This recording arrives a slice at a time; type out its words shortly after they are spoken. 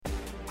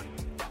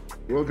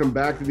Welcome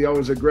back to the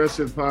Always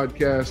Aggressive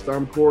podcast.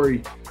 I'm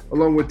Corey,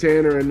 along with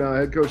Tanner and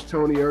head coach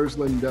Tony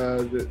Ersland.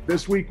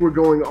 This week we're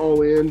going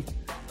all in.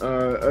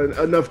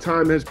 Enough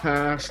time has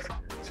passed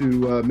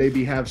to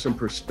maybe have some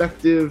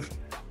perspective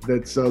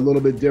that's a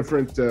little bit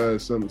different.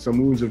 Some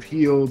wounds have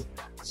healed.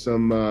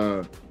 Some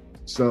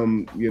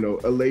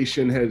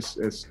elation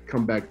has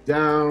come back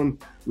down.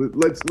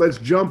 Let's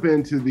jump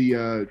into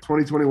the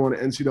 2021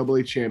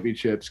 NCAA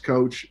championships,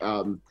 Coach.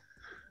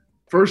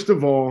 First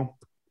of all,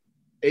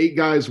 8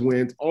 guys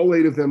went. All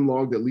 8 of them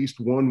logged at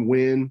least one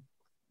win.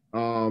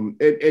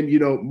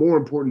 And more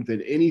important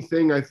than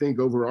anything, I think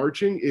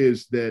overarching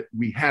is that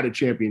we had a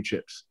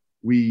championships.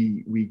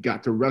 We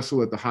got to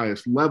wrestle at the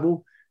highest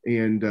level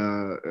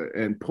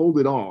and pulled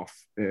it off.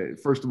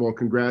 First of all,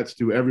 congrats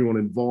to everyone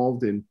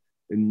involved in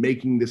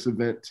making this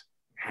event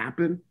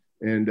happen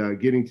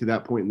and getting to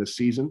that point in the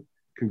season.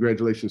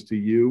 Congratulations to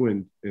you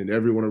and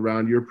everyone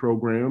around your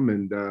program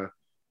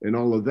and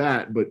all of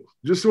that, but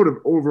just sort of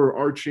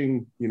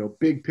overarching,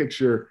 big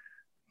picture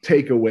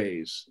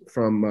takeaways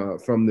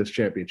from this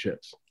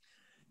championships.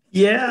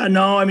 Yeah,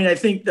 no, I mean, I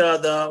think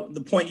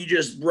the point you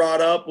just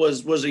brought up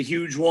was a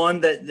huge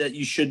one that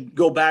you should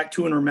go back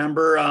to and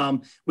remember.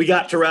 We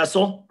got to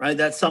wrestle, right?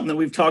 That's something that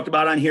we've talked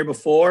about on here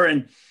before,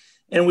 and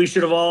we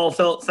should have all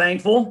felt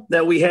thankful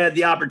that we had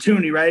the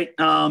opportunity, right?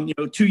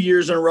 2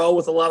 years in a row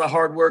with a lot of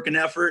hard work and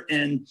effort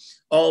and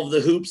all of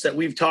the hoops that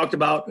we've talked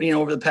about,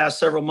 over the past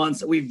several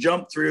months that we've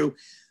jumped through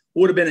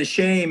would have been a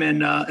shame.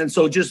 And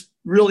so just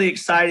really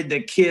excited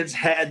that kids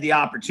had the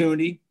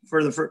opportunity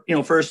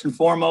first and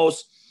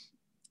foremost.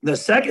 The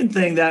second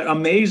thing that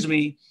amazed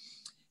me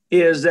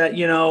is that,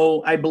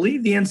 I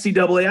believe the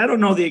NCAA, I don't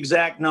know the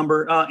exact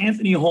number.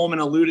 Anthony Holman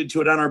alluded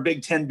to it on our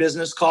Big Ten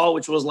business call,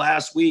 which was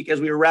last week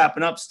as we were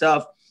wrapping up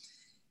stuff.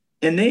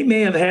 And they may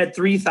have had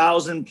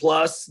 3,000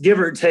 plus, give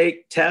or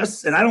take,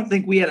 tests. And I don't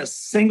think we had a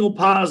single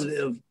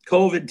positive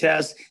COVID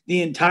test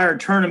the entire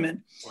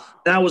tournament. Wow.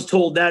 And I was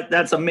told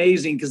that's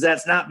amazing because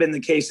that's not been the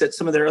case at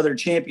some of their other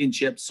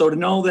championships. So to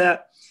know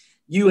that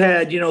you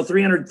had,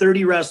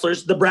 330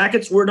 wrestlers, the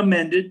brackets were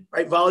amended,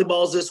 right?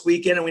 Volleyball's this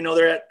weekend, and we know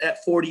they're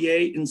at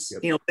 48 and,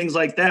 yep, things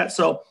like that.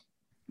 So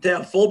to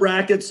have full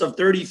brackets of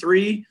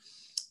 33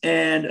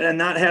 and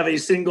not have a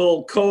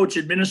single coach,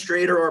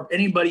 administrator, or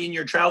anybody in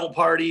your travel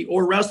party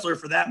or wrestler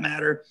for that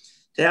matter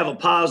to have a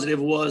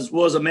positive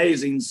was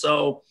amazing.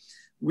 So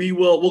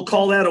we'll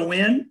call that a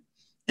win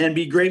and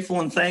be grateful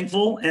and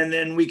thankful. And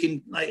then we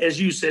can, as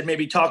you said,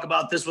 maybe talk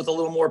about this with a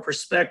little more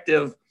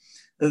perspective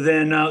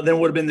than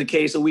would have been the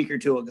case a week or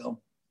two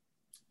ago.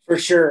 For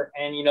sure.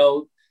 And,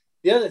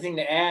 the other thing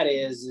to add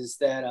is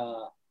that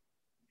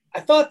I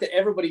thought that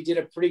everybody did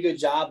a pretty good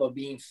job of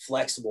being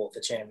flexible at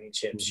the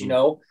championships.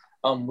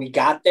 Mm-hmm. We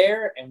got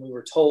there and we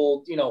were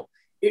told,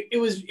 it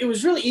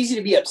was really easy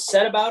to be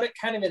upset about it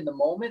kind of in the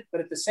moment.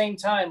 But at the same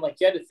time,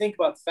 you had to think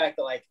about the fact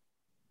that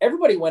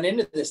everybody went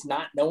into this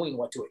not knowing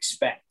what to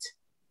expect.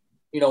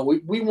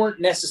 We weren't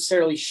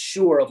necessarily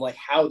sure of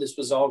how this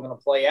was all going to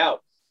play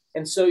out.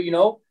 And so,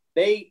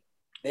 they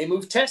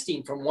moved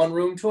testing from one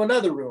room to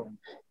another room.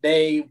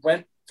 They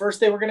went first,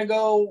 they were going to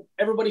go,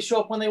 everybody show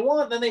up when they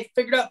want. Then they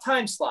figured out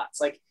time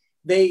slots.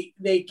 They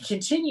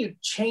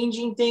continued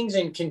changing things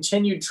and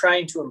continued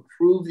trying to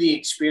improve the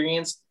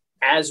experience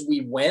as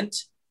we went.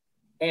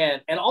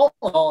 And all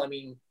in all, I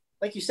mean,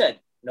 like you said,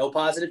 no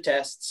positive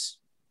tests.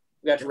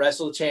 We got to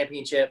wrestle the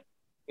championship.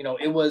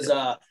 It was,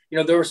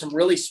 there were some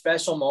really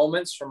special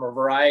moments from a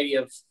variety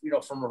of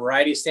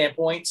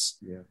standpoints.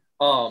 Yeah.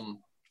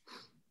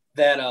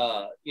 That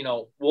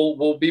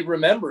will be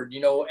remembered,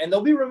 and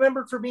they'll be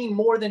remembered for being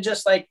more than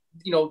just the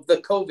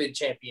COVID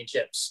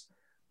championships,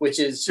 which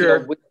is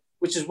sure.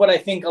 Which is what I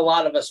think a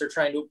lot of us are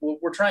trying to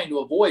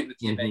avoid with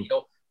the mm-hmm. event.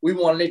 We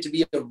wanted it to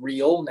be a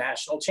real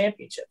national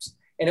championships,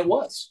 and it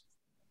was.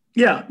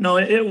 Yeah, no,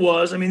 it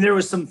was. I mean, there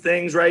was some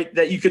things, right,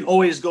 that you can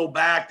always go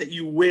back that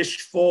you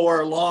wish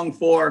for, long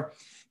for,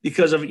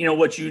 because of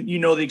what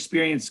the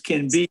experience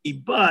can be,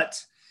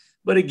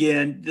 But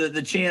again,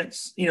 the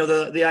chance,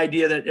 the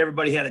idea that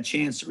everybody had a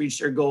chance to reach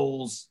their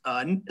goals,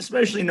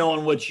 especially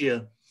knowing what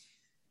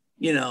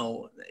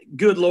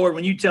good Lord,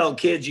 when you tell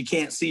kids you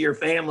can't see your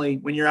family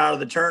when you're out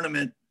of the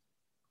tournament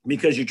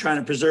because you're trying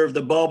to preserve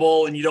the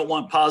bubble and you don't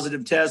want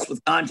positive tests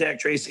with contact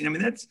tracing. I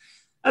mean, that's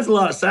a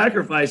lot of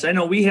sacrifice. I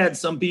know we had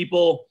some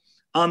people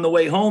on the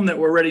way home that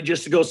were ready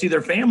just to go see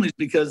their families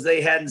because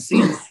they hadn't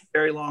seen them in a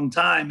very long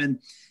time. And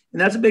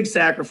that's a big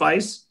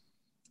sacrifice.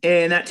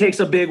 And that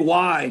takes a big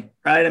why,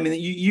 right? I mean,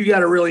 you got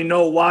to really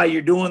know why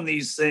you're doing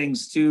these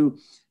things to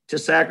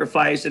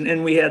sacrifice.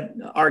 And we had,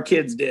 our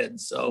kids did.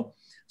 So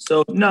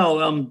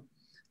no,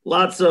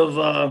 lots of,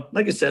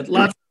 like I said,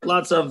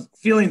 lots of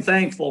feeling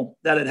thankful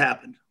that it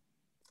happened.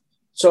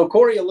 So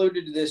Corey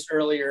alluded to this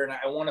earlier, and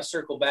I want to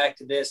circle back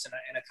to this and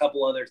a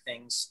couple other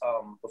things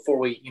before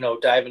we,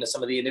 dive into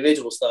some of the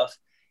individual stuff.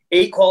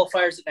 8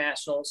 qualifiers at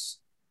nationals,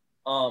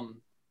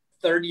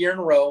 3rd year in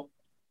a row.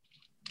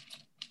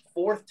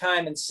 4th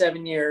time in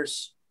 7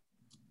 years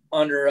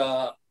under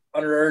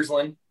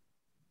Ersland.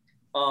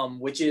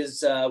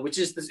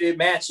 it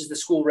matches the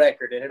school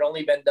record. It had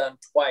only been done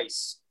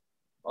twice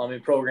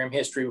in program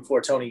history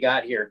before Tony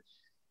got here.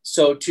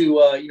 So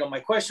my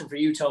question for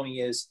you,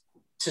 Tony, is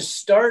to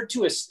start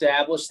to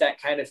establish that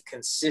kind of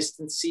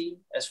consistency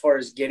as far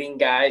as getting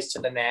guys to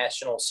the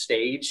national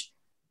stage.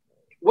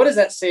 What does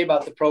that say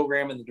about the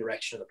program and the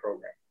direction of the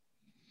program?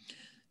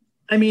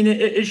 I mean,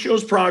 it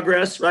shows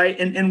progress, right?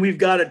 And we've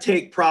got to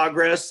take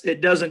progress.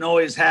 It doesn't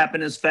always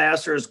happen as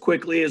fast or as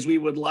quickly as we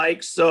would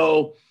like.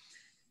 So,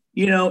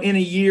 in a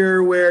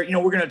year where,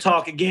 we're going to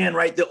talk again,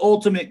 right? The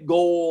ultimate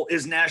goal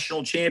is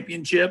national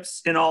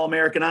championships and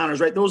All-American honors,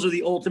 right? Those are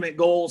the ultimate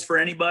goals for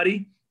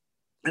anybody.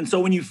 And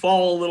so when you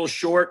fall a little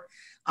short,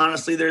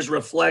 honestly, there's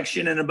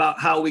reflection and about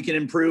how we can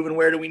improve and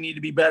where do we need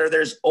to be better.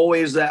 There's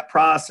always that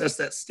process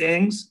that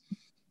stings.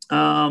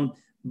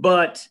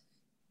 But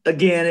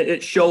again,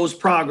 it shows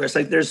progress.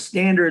 Like there's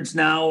standards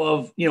now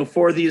of,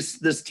 for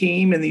this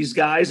team and these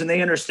guys, and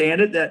they understand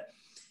it that,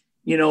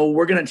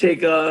 we're going to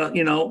take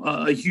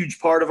a huge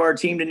part of our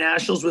team to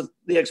nationals with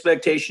the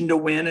expectation to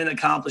win and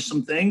accomplish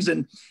some things.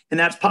 And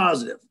that's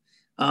positive.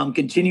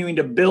 Continuing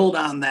to build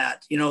on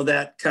that,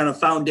 that kind of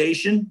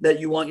foundation that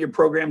you want your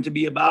program to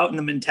be about and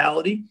the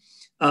mentality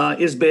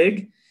is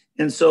big.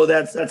 And so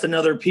that's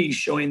another piece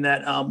showing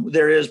that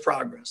there is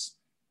progress.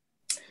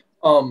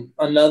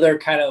 Another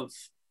kind of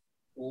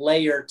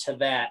layer to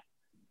that,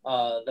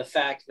 the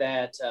fact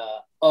that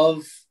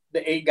of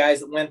the 8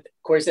 guys that went,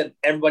 Corey said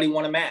everybody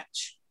won a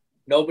match.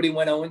 Nobody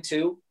went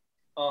 0-2.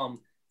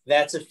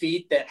 That's a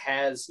feat that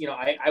has,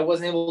 I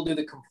wasn't able to do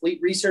the complete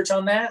research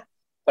on that,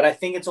 but I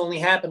think it's only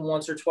happened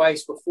once or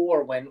twice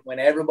before when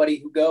everybody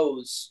who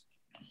goes,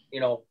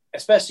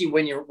 especially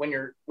when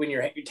you're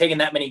taking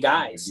that many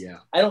guys. Yeah.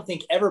 I don't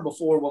think ever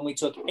before when we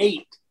took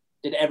 8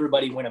 did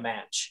everybody win a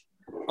match.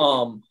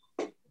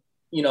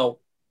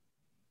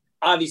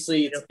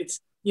 Obviously it's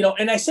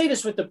and I say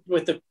this with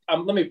the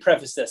let me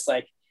preface this,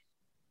 like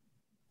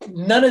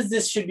none of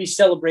this should be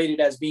celebrated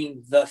as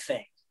being the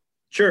thing.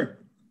 Sure.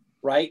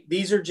 Right.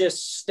 These are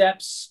just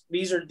steps.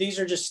 These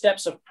are just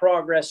steps of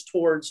progress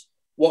towards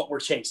what we're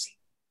chasing.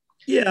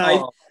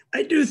 Yeah.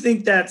 I do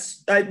think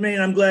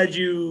I'm glad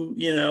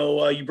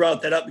you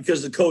brought that up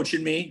because the coach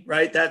and me,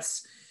 right?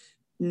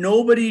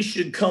 Nobody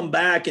should come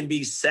back and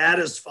be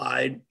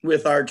satisfied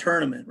with our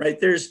tournament, right?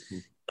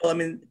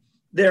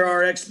 There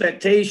are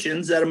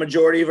expectations that a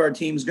majority of our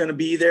team is going to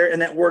be there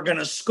and that we're going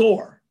to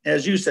score,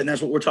 as you said. And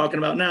that's what we're talking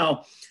about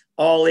now.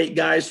 All 8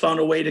 guys found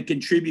a way to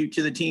contribute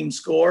to the team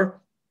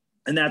score,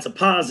 and that's a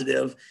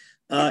positive.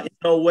 In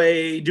no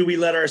way do we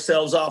let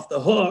ourselves off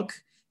the hook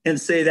and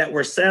say that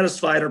we're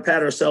satisfied or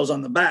pat ourselves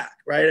on the back,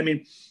 right? I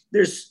mean,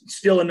 there's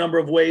still a number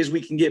of ways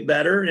we can get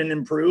better and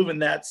improve,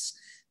 and that's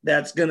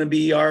going to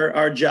be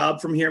our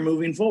job from here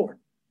moving forward.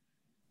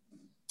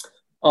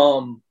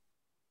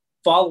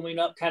 Following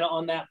up kind of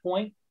on that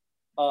point,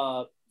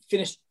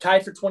 finished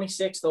tied for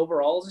 26th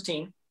overall as a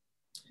team.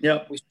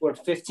 Yep. We scored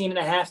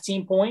 15.5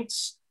 team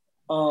points.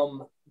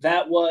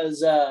 That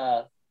was,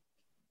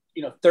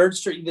 third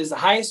straight. This is the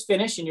highest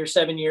finish in your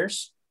 7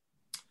 years.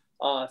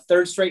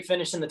 Third straight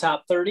finish in the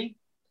top 30.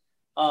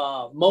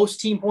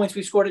 Most team points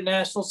we've scored at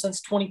nationals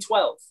since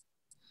 2012.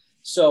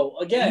 So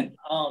again,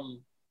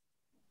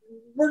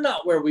 we're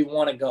not where we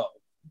want to go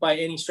by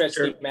any stretch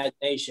of the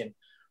imagination,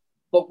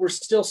 but we're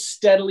still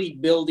steadily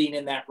building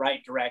in that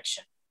right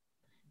direction.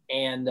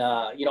 And,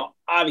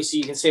 obviously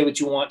you can say what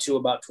you want to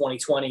about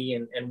 2020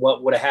 and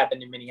what would have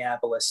happened in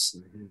Minneapolis.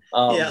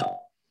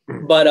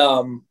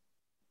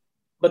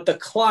 But the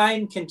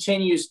climb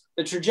continues,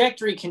 the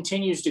trajectory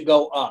continues to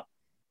go up.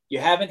 You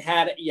haven't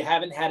had a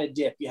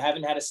dip. You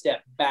haven't had a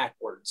step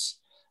backwards.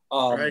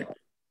 Right.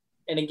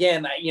 And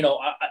again,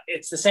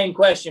 it's the same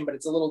question, but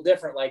it's a little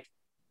different. Like,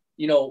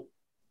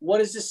 what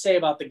does this say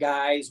about the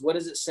guys? What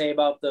does it say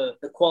about the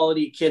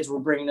quality of kids we're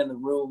bringing in the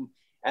room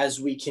as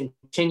we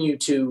continue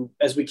to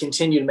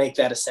make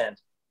that ascent?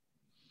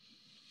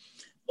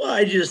 Well,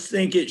 I just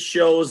think it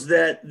shows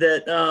that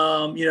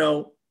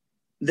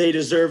they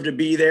deserve to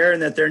be there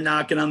and that they're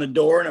knocking on the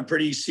door in a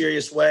pretty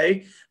serious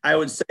way. I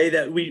would say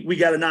that we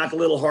got to knock a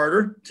little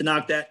harder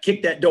to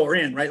kick that door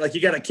in, right? Like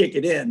you got to kick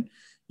it in.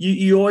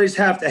 You always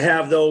have to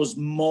have those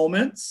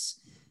moments,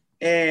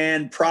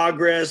 and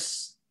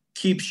progress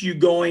keeps you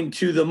going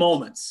to the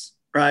moments,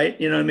 right?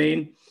 You know what I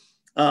mean?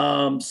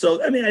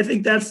 I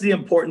think that's the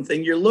important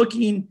thing. You're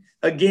looking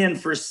again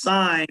for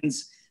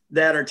signs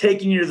that are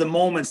taking you to the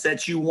moments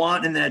that you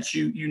want and that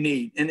you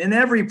need. And in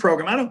every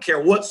program, I don't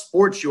care what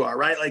sports you are,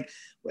 right? Like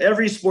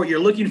every sport, you're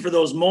looking for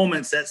those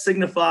moments that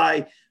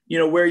signify,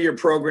 where your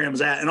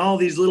program's at. And all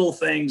these little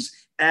things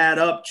add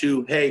up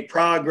to, hey,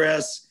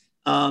 progress,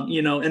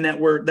 and that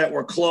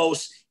we're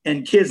close,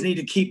 and kids need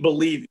to keep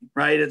believing,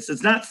 right?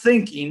 It's not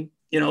thinking,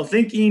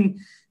 thinking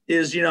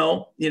is,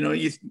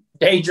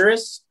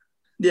 dangerous.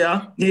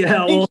 Yeah.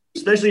 Well,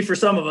 especially for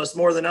some of us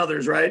more than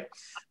others, right?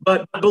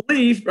 But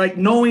belief, like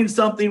knowing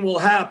something will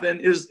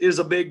happen is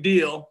a big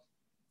deal.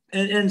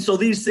 And so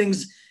these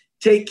things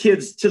take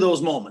kids to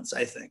those moments,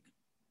 I think.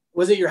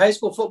 Was it your high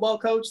school football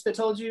coach that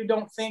told you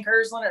don't think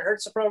Hersland, it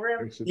hurts the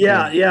program?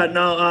 Yeah.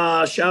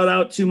 No, shout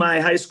out to my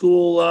high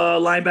school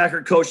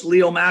linebacker coach,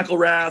 Leo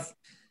McElrath.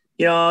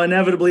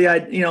 Inevitably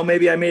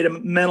maybe I made a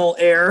mental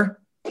error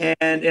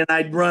and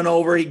I'd run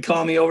over, he'd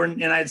call me over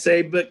and I'd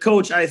say, but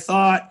coach, I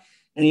thought,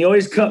 and he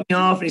always cut me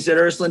off and he said,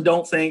 Hersland,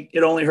 don't think,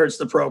 it only hurts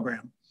the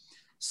program.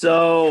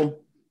 So,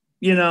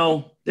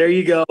 there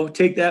you go.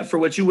 Take that for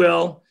what you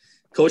will.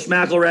 Coach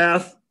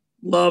McElrath,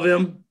 love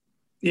him,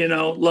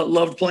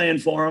 loved playing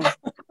for him.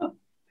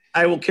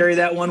 I will carry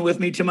that one with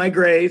me to my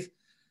grave.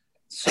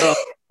 So,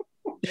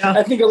 yeah.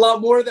 I think a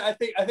lot more I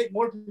think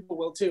more people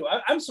will too.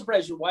 I'm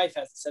surprised your wife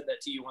hasn't said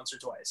that to you once or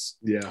twice.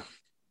 Yeah.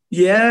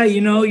 Yeah.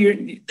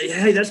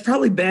 Hey, that's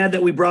probably bad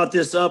that we brought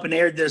this up and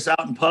aired this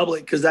out in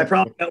public, because I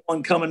probably got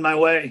one coming my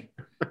way,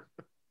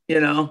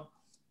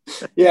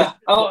 Yeah.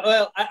 Oh,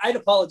 well, I'd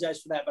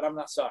apologize for that, but I'm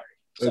not sorry.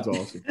 That's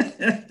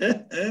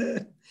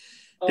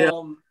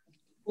awesome.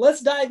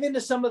 Let's dive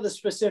into some of the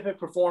specific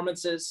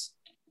performances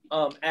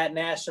at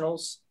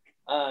Nationals.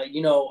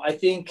 I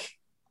think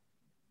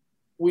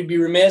we'd be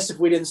remiss if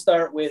we didn't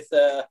start with,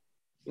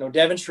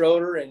 Devin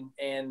Schroeder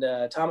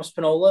and Thomas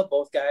Panola.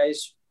 Both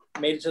guys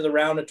made it to the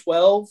round of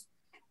 12.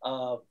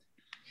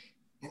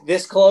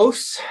 This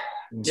close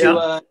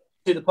to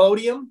the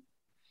podium.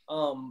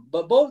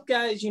 But both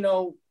guys,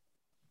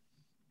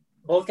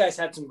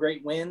 had some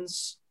great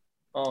wins.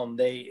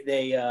 They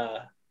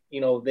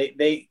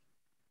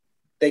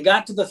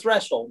got to the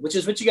threshold, which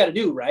is what you got to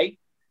do, right?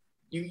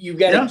 You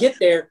got to get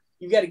there.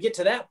 You got to get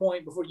to that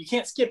point before you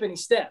can't skip any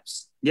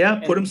steps. Yeah.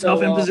 Put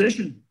himself in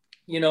position.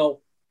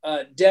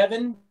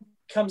 Devin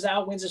comes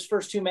out, wins his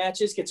first 2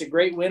 matches, gets a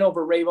great win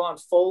over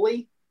Rayvon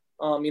Foley.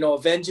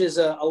 Avenges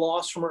a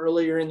loss from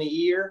earlier in the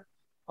year.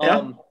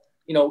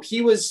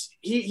 He was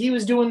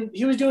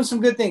doing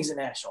some good things at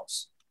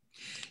Nationals.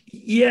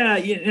 Yeah.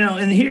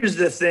 And here's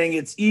the thing.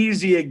 It's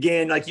easy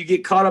again. Like, you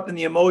get caught up in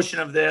the emotion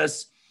of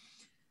this.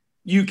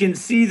 You can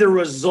see the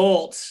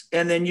results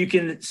and then you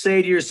can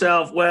say to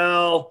yourself,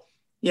 well,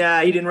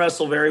 yeah, he didn't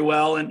wrestle very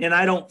well. And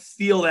I don't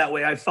feel that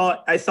way. I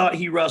thought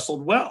he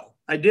wrestled well.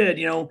 I did,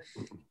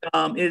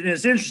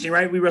 it's interesting,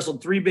 right? We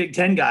wrestled 3 Big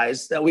Ten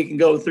guys that we can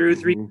go through.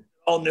 3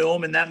 all knew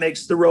them, and that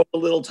makes the road a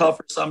little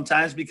tougher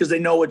sometimes because they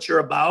know what you're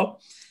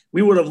about.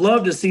 We would have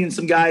loved to have seen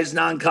some guys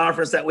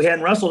non-conference that we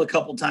hadn't wrestled a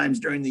couple times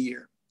during the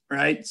year,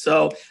 right?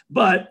 So,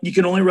 but you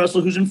can only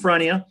wrestle who's in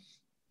front of you.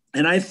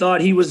 And I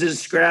thought he was as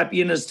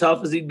scrappy and as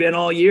tough as he'd been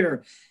all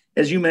year.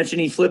 As you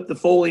mentioned, he flipped the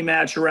Foley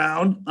match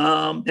around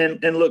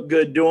and looked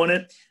good doing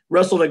it.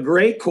 Wrestled a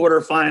great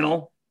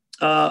quarterfinal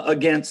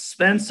against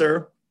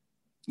Spencer.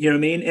 You know what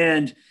I mean?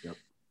 And,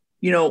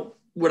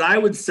 what I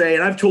would say,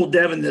 and I've told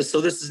Devin this,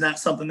 so this is not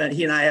something that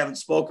he and I haven't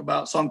spoke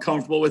about, so I'm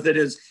comfortable with it,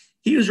 is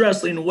he was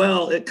wrestling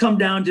well. It come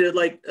down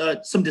to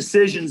some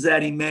decisions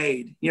that he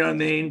made. You know what I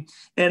mean?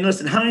 And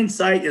listen,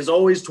 hindsight is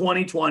always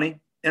 20/20,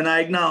 and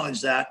I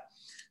acknowledge that.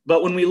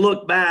 But when we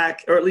look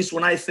back, or at least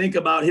when I think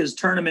about his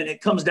tournament,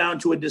 it comes down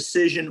to a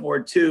decision or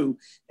two,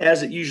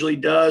 as it usually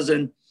does.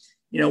 And,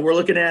 we're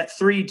looking at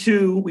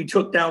 3-2. We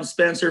took down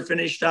Spencer,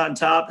 finished on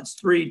top. It's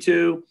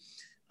 3-2.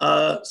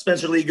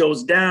 Spencer Lee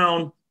goes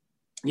down.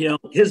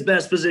 His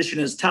best position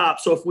is top.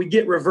 So if we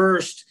get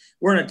reversed,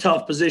 we're in a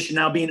tough position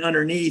now being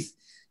underneath,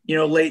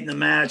 late in the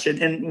match.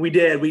 And we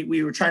did.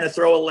 We were trying to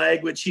throw a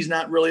leg, which he's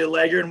not really a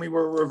legger, and we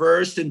were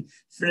reversed and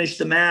finished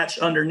the match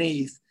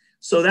underneath.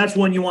 So that's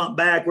when you want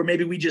back, where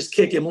maybe we just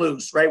kick him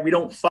loose, right? We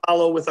don't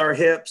follow with our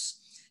hips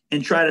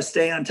and try to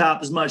stay on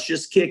top as much.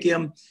 Just kick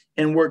him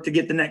and work to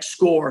get the next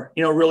score,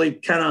 really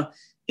kind of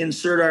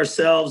insert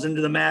ourselves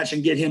into the match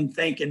and get him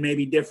thinking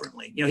maybe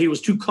differently. He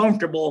was too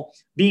comfortable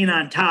being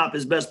on top,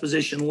 his best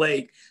position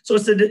late. So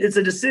it's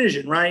a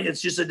decision, right?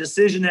 It's just a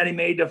decision that he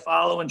made to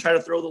follow and try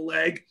to throw the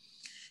leg.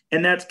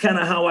 And that's kind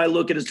of how I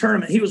look at his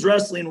tournament. He was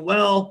wrestling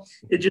well.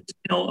 It just,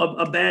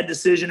 a bad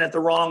decision at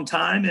the wrong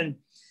time. And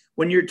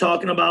when you're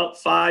talking about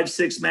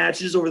 5-6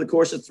 matches over the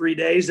course of 3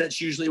 days,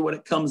 that's usually what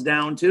it comes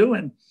down to.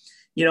 And,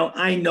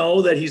 I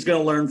know that he's going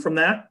to learn from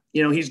that.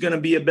 He's going to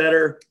be a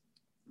better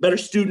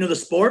student of the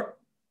sport.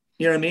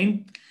 You know what I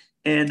mean?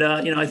 And,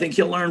 I think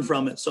he'll learn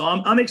from it. So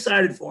I'm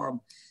excited for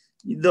him.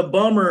 The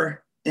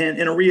bummer and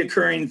a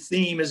reoccurring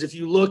theme is if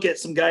you look at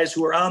some guys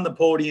who are on the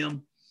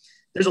podium,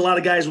 there's a lot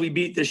of guys we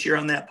beat this year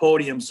on that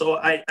podium. So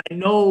I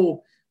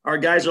know our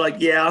guys are like,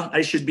 yeah,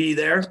 I should be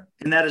there.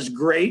 And that is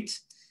great.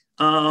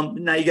 Now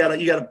you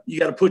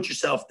gotta put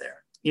yourself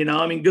there.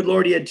 Good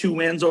Lord, he had 2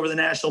 wins over the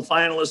national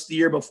finalists the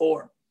year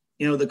before.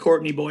 The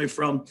Courtney boy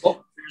from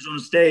Arizona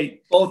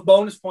State. Both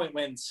bonus point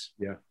wins.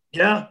 Yeah.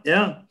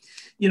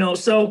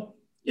 So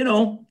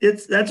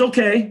that's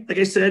okay. Like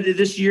I said,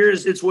 this year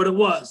it's what it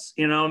was.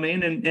 You know what I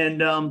mean?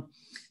 And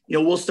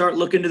we'll start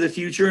looking to the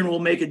future and we'll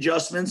make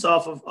adjustments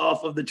off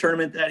of the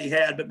tournament that he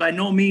had. But by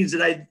no means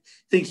did I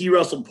think he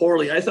wrestled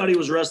poorly. I thought he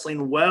was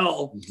wrestling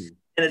well,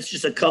 and it's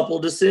just a couple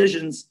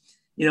decisions.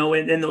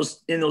 In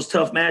those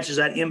tough matches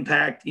that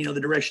impact, the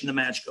direction the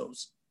match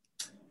goes.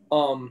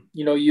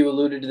 You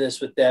alluded to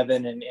this with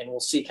Devin, and we'll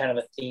see kind of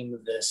a theme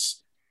of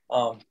this.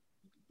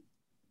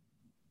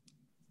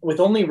 with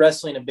only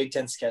wrestling a Big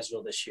Ten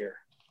schedule this year,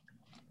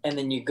 and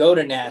then you go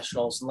to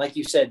nationals, and like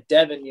you said,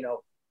 Devin,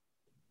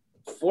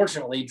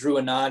 fortunately drew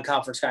a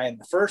non-conference guy in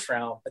the first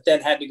round, but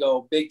then had to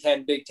go Big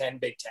Ten, Big Ten,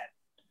 Big Ten.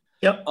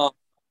 Yep.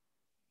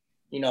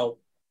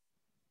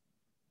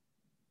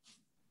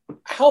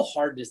 How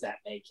hard does that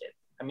make it?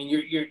 I mean,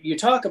 you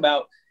talk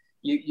about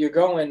you're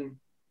going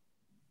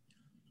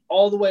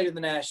all the way to the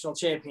national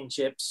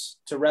championships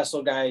to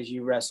wrestle guys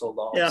you wrestled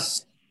all. Yeah.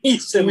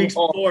 2 weeks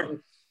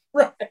before.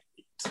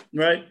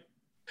 Right.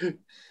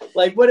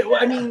 Like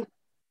what? I mean,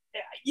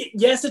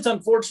 yes, it's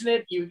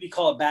unfortunate. You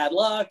call it bad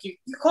luck. You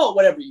call it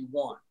whatever you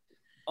want.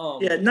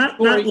 Not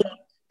luck.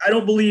 I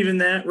don't believe in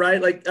that,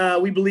 right? Like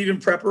we believe in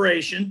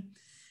preparation,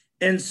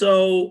 and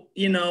so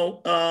you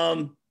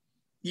never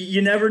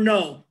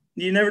know.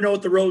 You never know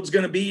what the road's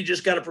going to be. You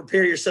just got to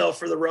prepare yourself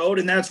for the road,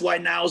 and that's why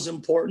now is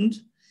important.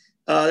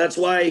 That's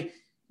why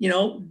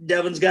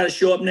Devin's got to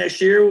show up next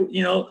year,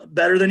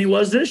 better than he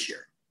was this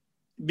year,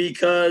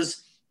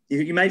 because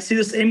you might see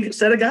the same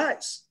set of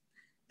guys,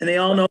 and they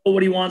all know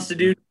what he wants to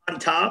do on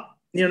top.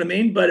 You know what I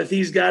mean? But if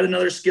he's got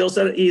another skill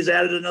set, he's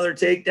added another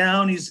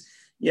takedown, he's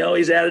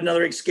added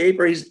another escape,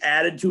 or he's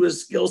added to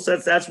his skill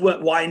sets. That's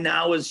why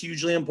now is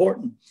hugely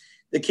important.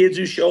 The kids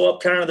who show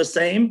up kind of the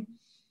same,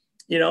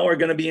 are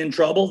going to be in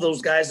trouble.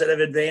 Those guys that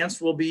have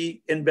advanced will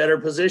be in better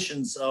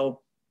positions.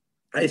 So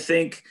I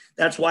think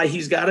that's why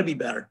he's got to be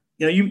better.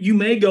 You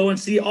may go and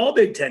see all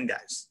Big Ten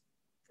guys,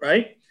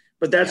 right?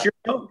 But that's your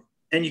code,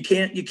 and you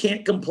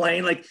can't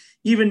complain. Like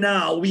even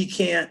now, we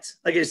can't.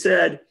 Like I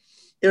said,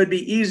 it would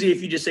be easy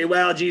if you just say,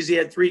 "Well, geez, he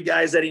had 3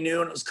 guys that he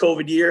knew, and it was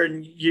COVID year,"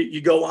 and you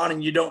go on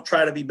and you don't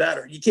try to be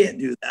better. You can't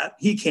do that.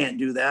 He can't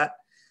do that.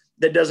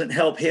 That doesn't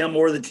help him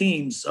or the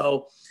team.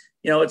 So,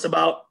 it's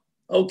about,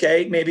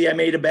 okay, maybe I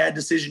made a bad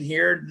decision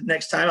here.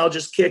 Next time I'll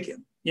just kick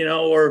him,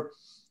 or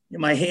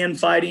my hand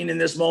fighting in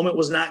this moment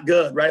was not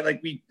good, right? Like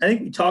I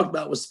think we talked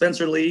about with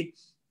Spencer Lee.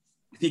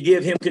 If you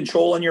give him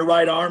control on your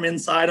right arm,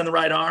 inside on the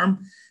right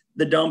arm,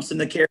 the dumps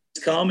and the carries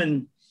come,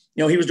 and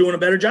he was doing a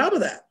better job of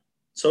that.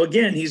 So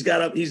again, he's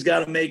got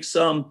to make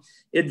some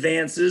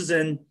advances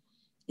in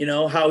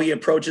how he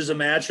approaches a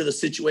match or the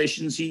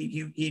situations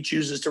he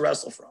chooses to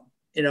wrestle from,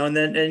 and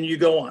then you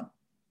go on.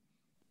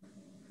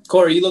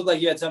 Corey, you look like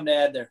you had something to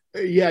add there.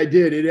 Yeah, I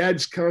did. It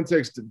adds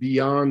context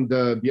beyond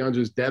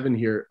just Devin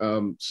here.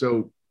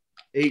 So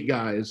 8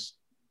 guys.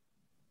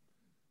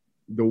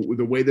 The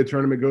way the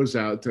tournament goes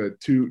out to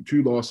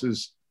two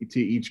losses to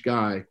each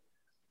guy.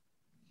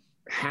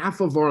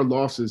 Half of our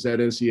losses at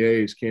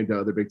NCAAs came to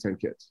other Big Ten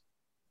kids.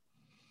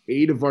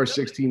 8 of our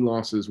 16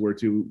 losses were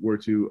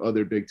to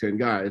other Big Ten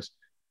guys,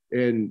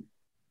 and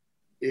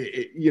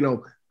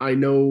I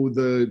know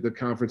the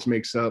conference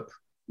makes up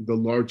the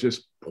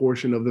largest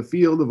portion of the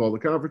field of all the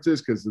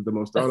conferences because of the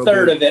most a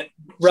third of it,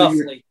 roughly.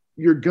 So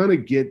you're gonna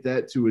get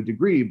that to a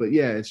degree, but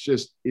yeah, it's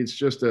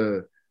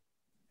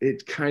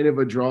kind of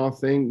a draw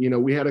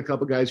thing. We had a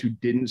couple guys who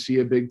didn't see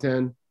a Big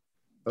Ten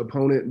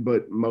opponent,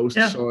 but most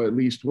saw at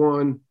least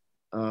one.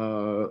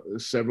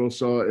 Several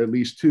saw at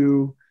least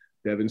 2.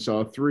 Devin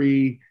saw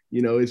 3.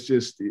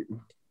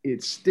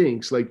 It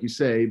stinks, like you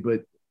say,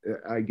 but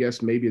I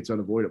guess maybe it's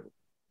unavoidable.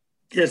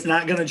 It's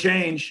not going to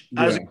change.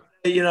 Yeah. I was gonna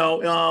say,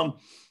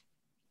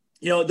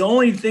 the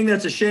only thing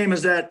that's a shame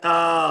is that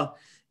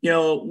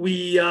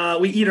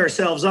we eat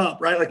ourselves up,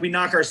 right? Like we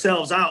knock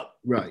ourselves out.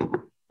 Right.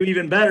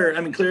 Even better.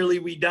 I mean, clearly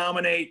we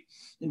dominate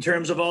in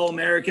terms of all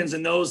Americans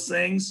and those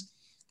things.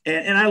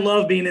 And I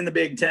love being in the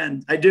Big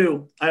Ten. I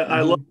do.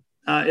 I love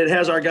it.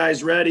 Has our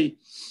guys ready.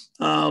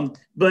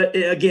 But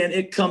again,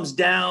 it comes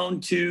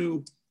down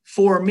to,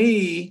 for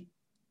me,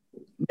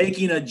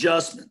 making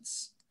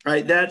adjustments,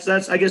 right?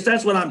 I guess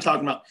that's what I'm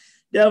talking about.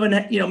 Devin,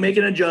 make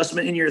an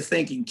adjustment in your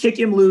thinking, kick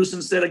him loose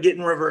instead of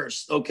getting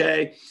reversed.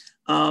 Okay.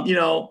 One,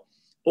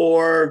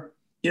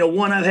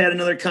 I've had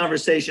another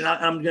conversation.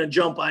 I'm going to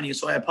jump on you,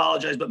 so I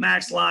apologize, but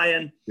Max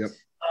Lyon,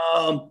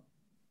 2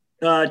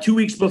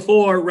 weeks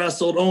before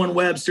wrestled Owen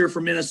Webster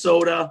from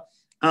Minnesota,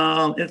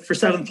 for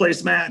 7th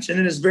place match. And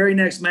then his very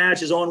next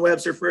match is Owen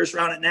Webster first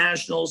round at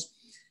nationals.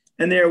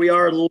 And there we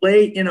are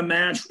late in a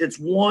match. It's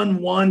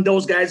 1-1.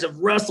 Those guys have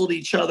wrestled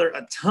each other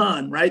a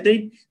ton, right?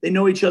 They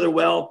know each other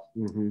well.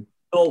 Mm-hmm.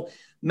 So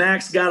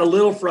Max got a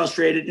little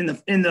frustrated in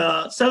the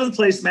 7th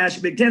place match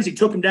at Big Ten. He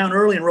took him down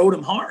early and rode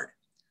him hard.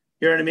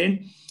 You know what I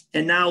mean?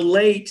 And now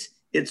late,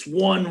 it's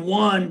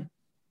 1-1,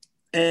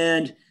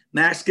 and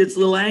Max gets a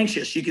little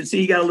anxious. You can see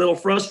he got a little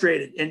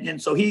frustrated.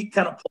 And so he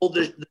kind of pulled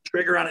the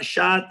trigger on a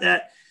shot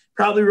that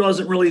probably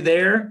wasn't really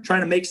there,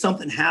 trying to make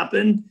something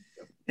happen.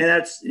 And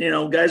that's,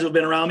 guys who have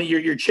been around me,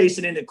 you're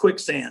chasing into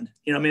quicksand.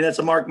 That's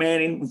a Mark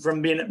Manning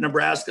from being at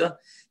Nebraska.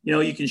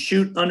 You can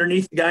shoot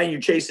underneath the guy and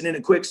you're chasing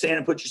into quicksand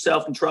and put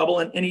yourself in trouble.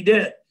 And he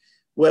did.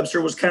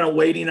 Webster was kind of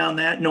waiting on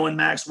that, knowing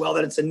Max well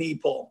that it's a knee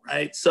pull,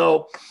 right?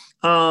 So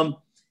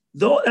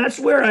though that's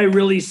where I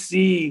really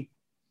see,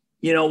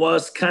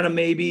 us kind of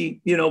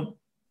maybe,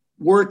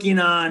 working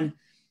on,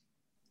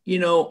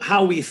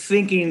 how we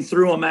thinking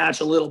through a match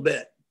a little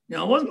bit. You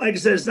know, it wasn't like I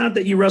said, it's not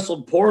that you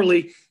wrestled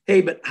poorly.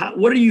 Hey, but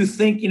what are you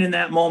thinking in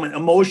that moment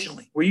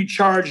emotionally? Were you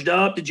charged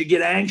up? Did you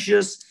get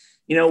anxious?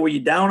 You know, were you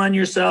down on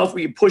yourself?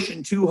 Were you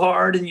pushing too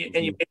hard and you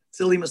made a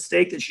silly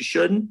mistake that you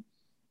shouldn't?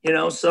 You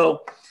know,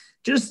 so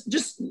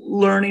just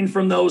learning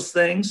from those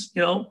things.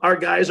 You know, our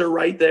guys are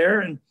right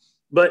there.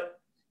 But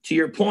to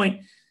your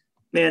point,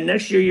 man,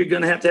 next year you're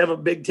going to have a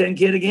Big Ten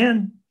kid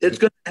again. It's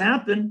going to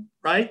happen,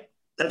 right?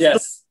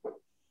 Yes.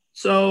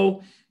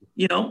 So,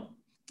 you know,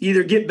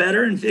 either get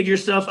better and figure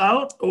stuff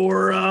out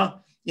or,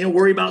 you know,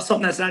 worry about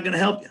something that's not going to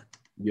help you.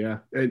 Yeah.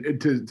 And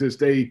to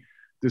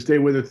stay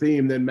with a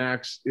theme, then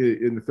Max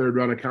in the third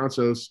round of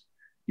Consos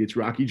gets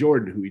Rocky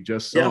Jordan, who we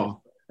just saw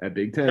at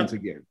Big Tens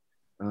again.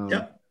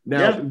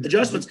 Now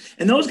adjustments.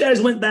 And those guys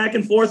went back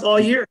and forth all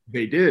year.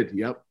 They did.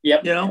 Yep. You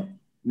know,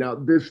 now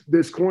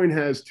this coin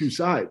has two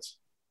sides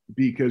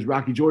because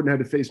Rocky Jordan had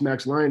to face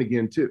Max Lyon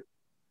again too.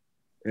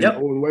 And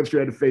Owen Webster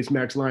had to face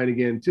Max Lyon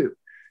again too.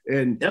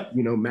 And,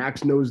 you know,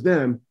 Max knows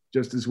them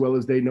just as well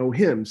as they know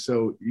him.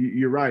 So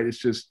you're right. It's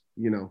just,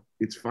 you know,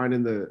 it's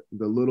finding the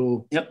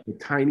little, the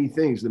tiny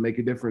things that make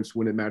a difference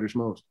when it matters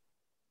most.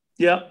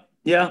 Yeah.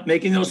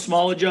 Making those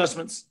small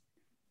adjustments.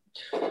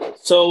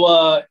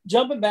 So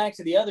jumping back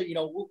to the other, you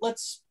know,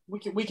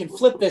 we can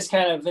flip this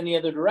kind of in the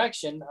other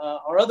direction.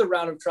 Our other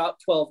round of top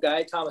 12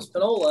 guy, Thomas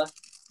Pinola,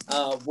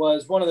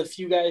 was one of the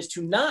few guys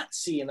to not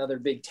see another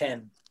Big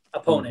Ten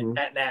opponent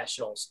at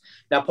nationals.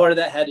 Now, part of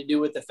that had to do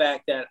with the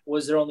fact that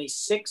was there only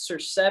 6 or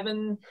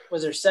 7?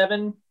 Was there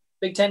 7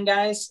 Big Ten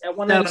guys at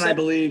 197? 7, I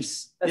believe.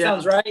 That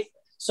sounds right.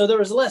 So there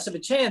was less of a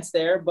chance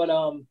there, but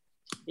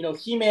you know,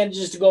 he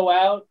manages to go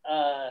out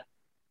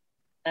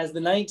as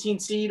the 19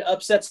 seed,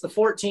 upsets the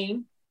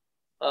 14,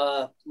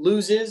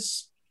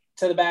 loses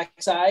to the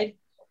backside,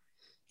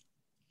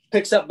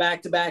 picks up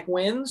back-to-back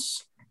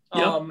wins,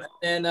 and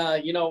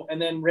you know,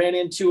 and then ran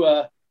into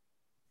a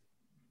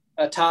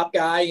top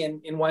guy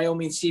in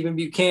Wyoming, Stephen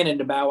Buchanan,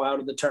 to bow out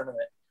of the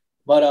tournament.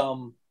 But,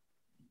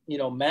 you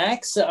know,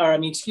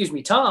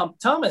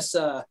 Thomas,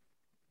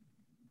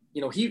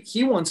 you know,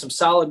 he won some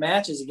solid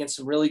matches against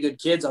some really good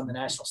kids on the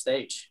national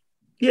stage.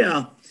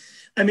 Yeah.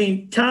 I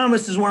mean,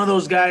 Thomas is one of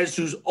those guys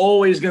who's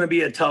always going to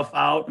be a tough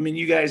out. I mean,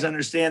 you guys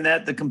understand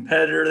that, the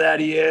competitor that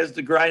he is,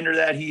 the grinder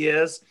that he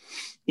is,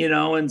 you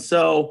know, and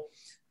so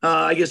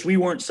I guess we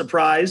weren't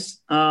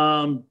surprised.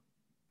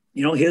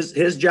 You know,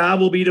 his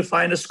job will be to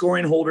find a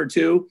scoring holder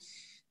too.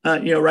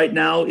 You know, right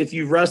now, if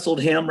you've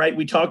wrestled him, right,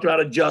 we talked about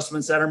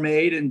adjustments that are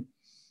made, and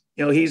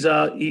you know, he's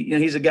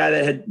a guy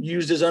that had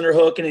used his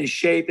underhook and his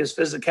shape, his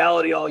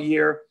physicality all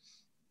year,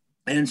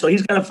 and so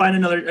he's got to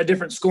find a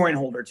different scoring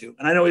holder too.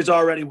 And I know he's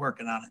already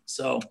working on it.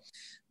 So,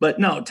 but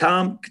no,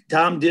 Tom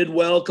did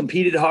well,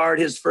 competed hard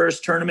his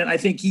first tournament. I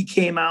think he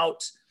came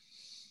out,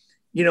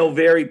 you know,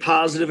 very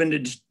positive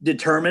and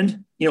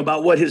determined, you know,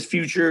 about what his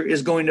future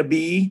is going to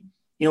be,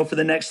 you know, for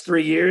the next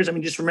 3 years. I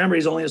mean, just remember,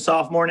 he's only a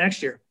sophomore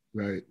next year.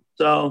 Right.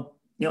 So,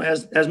 you know,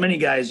 as many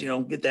guys, you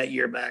know, get that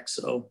year back.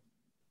 So,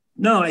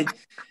 no,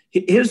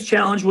 his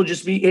challenge will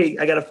just be, hey,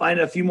 I got to find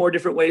a few more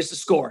different ways to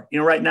score. You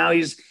know, right now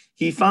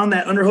he found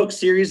that underhook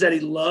series that he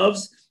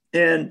loves,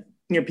 and,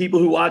 you know, people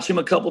who watch him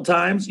a couple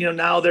times, you know,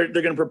 now they're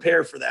going to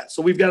prepare for that.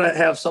 So we've got to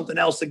have something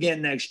else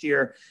again next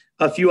year,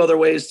 a few other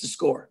ways to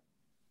score.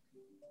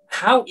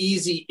 How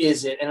easy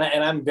is it, and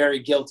I'm very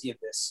guilty of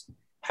this,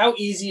 how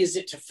easy is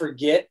it to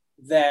forget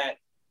that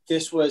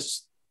this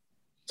was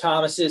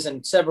Thomas's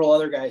and several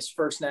other guys'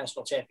 first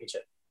national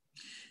championship?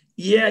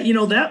 Yeah, you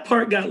know, that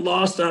part got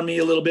lost on me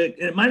a little bit.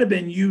 It might have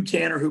been you,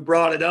 Tanner, who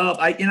brought it up.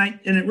 And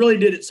it really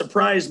did. It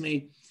surprised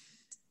me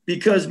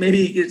because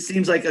maybe it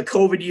seems like a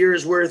COVID year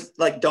is worth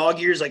like dog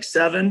years, like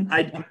 7.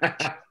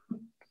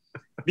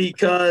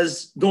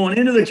 Because going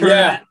into the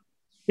tournament,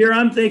 here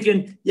I'm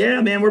thinking,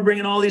 yeah, man, we're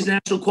bringing all these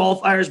national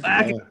qualifiers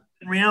back. Yeah.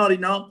 In reality,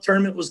 no,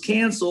 tournament was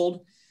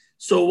canceled.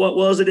 So what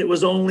was it? It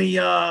was only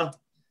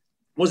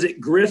was it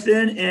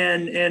Griffin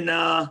and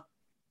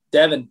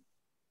Devin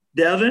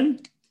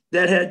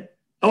that had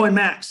and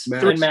Max.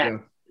 And Max. Yeah.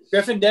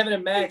 Griffin, Devin,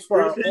 and Max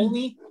were the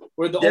only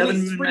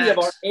 3 of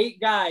our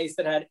 8 guys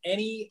that had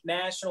any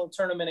national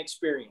tournament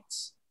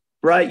experience.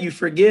 Right. You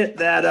forget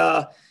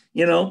that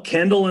you know,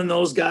 Kendall and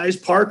those guys,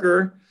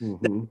 Parker,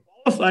 that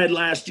qualified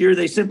last year,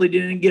 they simply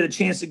didn't get a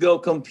chance to go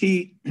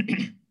compete.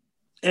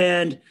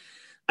 And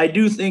I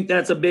do think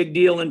that's a big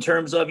deal in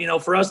terms of, you know,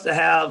 for us to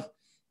have,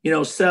 you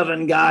know,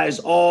 7 guys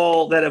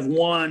all that have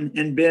won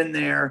and been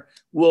there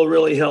will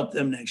really help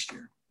them next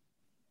year.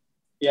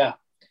 Yeah.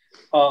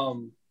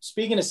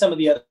 Speaking of some of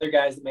the other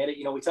guys that made it,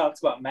 you know, we talked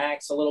about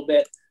Max a little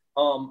bit.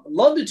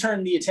 Love to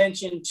turn the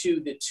attention to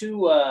the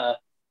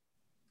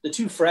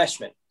two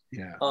freshmen.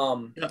 Yeah.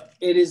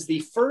 It is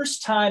the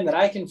first time that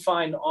I can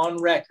find on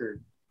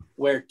record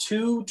where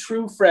 2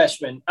 true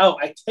freshmen. Oh,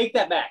 I take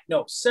that back.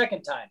 No,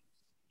 second time.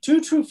 2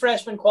 true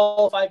freshmen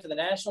qualified for the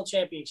national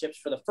championships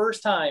for the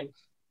first time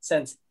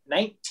since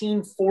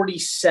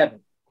 1947.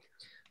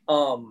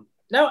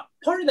 Now,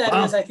 part of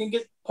that is, I think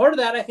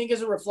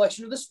is a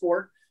reflection of the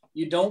sport.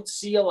 You don't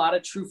see a lot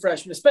of true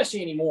freshmen,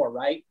 especially anymore,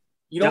 right?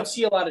 You don't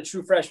see a lot of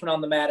true freshmen on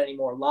the mat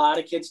anymore. A lot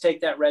of kids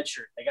take that red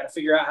shirt. They got to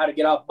figure out how to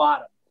get off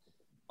bottom.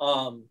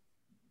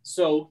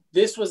 So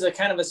this was a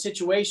kind of a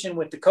situation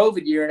with the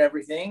COVID year and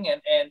everything.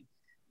 And,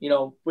 you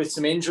know, with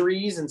some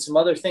injuries and some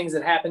other things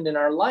that happened in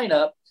our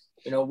lineup,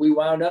 you know, we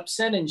wound up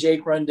sending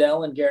Jake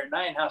Rundell and Garrett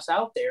Nienhouse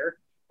out there,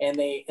 and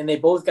they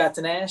both got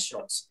to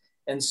nationals.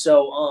 And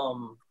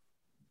so,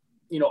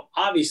 you know,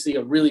 obviously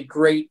a really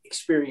great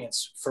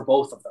experience for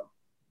both of them.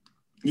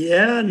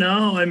 Yeah,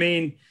 no, I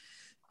mean,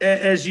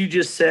 as you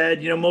just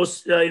said, you know,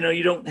 most, you know,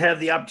 you don't have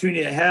the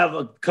opportunity to have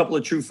a couple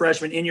of true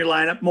freshmen in your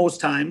lineup most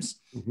times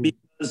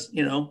because,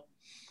 you know,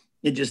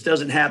 it just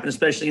doesn't happen,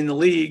 especially in the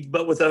league.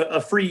 But with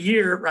a free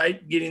year,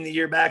 right, getting the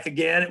year back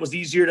again, it was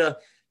easier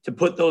to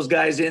put those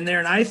guys in there.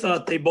 And I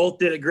thought they both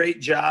did a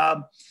great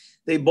job.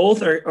 They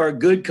both are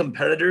good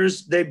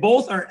competitors. They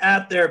both are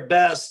at their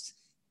best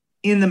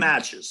in the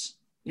matches.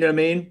 You know what I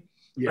mean?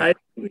 Yeah. Right?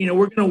 You know,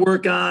 we're going to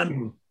work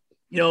on,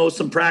 you know,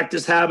 some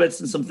practice habits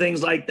and some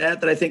things like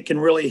that I think can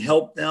really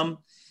help them,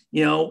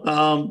 you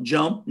know,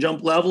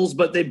 jump levels.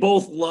 But they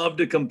both love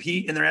to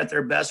compete, and they're at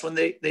their best when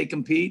they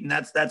compete. And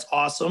that's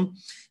awesome.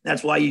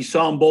 That's why you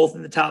saw them both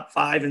in the top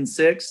 5 and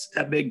 6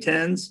 at Big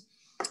Tens.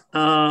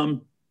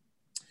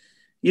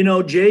 You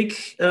know,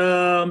 Jake, you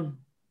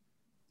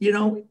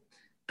know,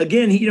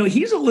 again, you know,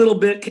 he's a little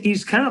bit,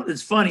 he's kind of,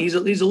 it's funny. He's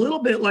a little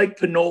bit like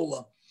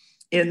Panola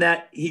in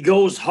that he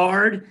goes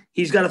hard.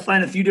 He's got to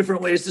find a few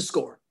different ways to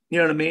score. You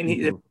know what I mean?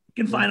 He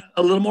can find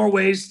a little more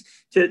ways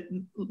to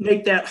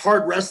make that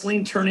hard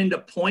wrestling turn into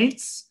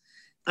points.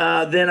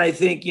 Then I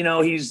think, you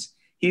know, he's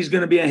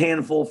going to be a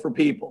handful for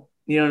people.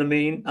 You know what I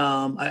mean?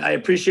 I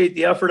appreciate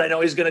the effort. I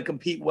know he's going to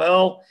compete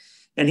well,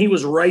 and he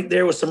was right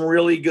there with some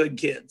really good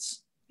kids.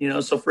 You know,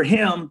 so for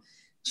him,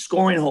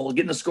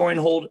 getting a scoring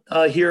hold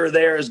here or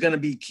there is going to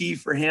be key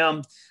for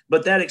him.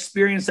 But that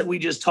experience that we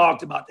just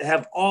talked about, to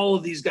have all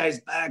of these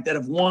guys back that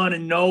have won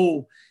and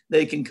know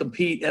they can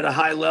compete at a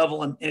high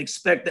level and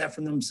expect that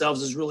from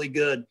themselves is really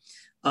good.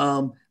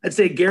 I'd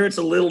say Garrett's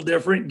a little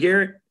different.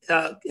 Garrett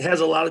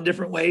has a lot of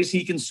different ways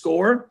he can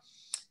score.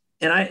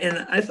 And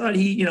I thought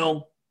he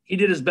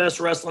did his best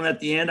wrestling at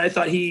the end. I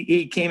thought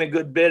he came a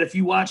good bit. If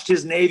you watched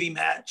his Navy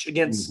match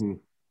against, it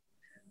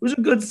was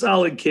a good,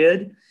 solid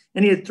kid.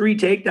 And he had 3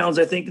 takedowns,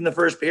 I think, in the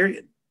first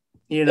period.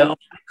 You know,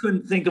 I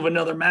couldn't think of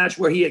another match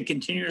where he had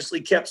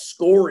continuously kept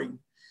scoring.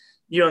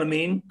 You know what I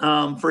mean?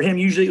 For him,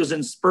 usually it was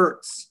in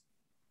spurts.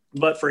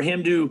 But for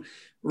him to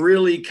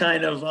really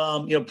kind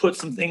of, you know, put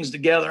some things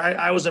together,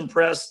 I was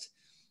impressed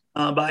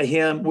by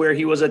him where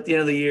he was at the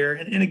end of the year.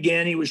 And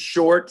again, he was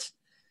short.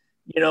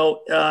 You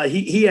know,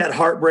 he had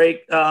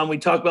heartbreak. We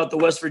talked about the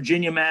West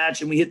Virginia match,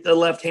 and we hit the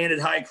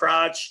left-handed high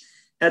crotch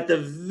at the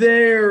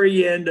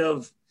very end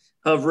of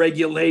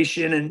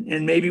regulation,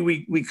 and maybe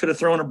we could have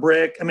thrown a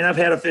brick. I mean, I've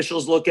had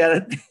officials look at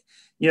it,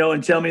 you know,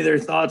 and tell me their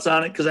thoughts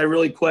on it because I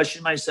really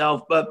question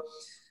myself. But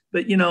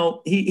you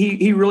know,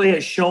 he really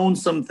has shown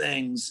some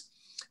things.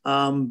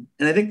 And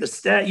I think the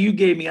stat you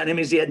gave me on him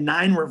is he had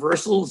 9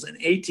 reversals in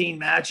 18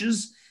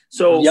 matches.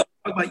 So talk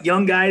about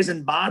young guys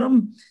in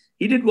bottom.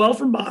 He did well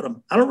from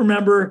bottom. I don't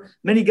remember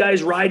many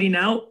guys riding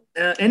out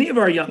any of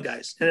our young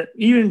guys, and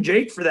even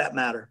Jake for that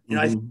matter. You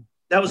know, I think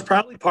that was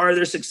probably part of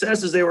their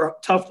success is they were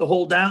tough to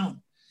hold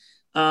down.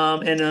 You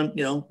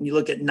know, when you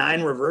look at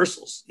 9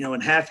 reversals, you know,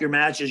 in half your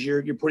matches,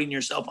 you're putting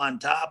yourself on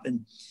top,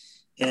 and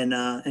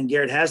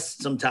Garrett has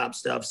some top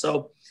stuff.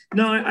 So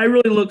no, I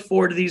really look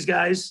forward to these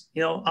guys.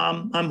 You know,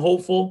 I'm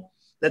hopeful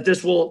that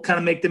this will kind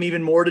of make them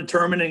even more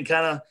determined and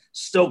kind of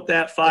stoke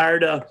that fire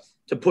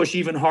to push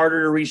even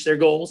harder to reach their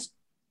goals.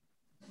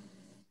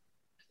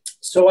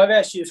 So I've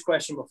asked you this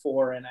question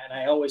before, and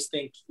I always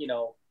think, you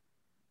know,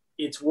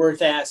 it's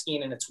worth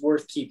asking and it's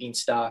worth keeping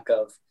stock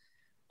of.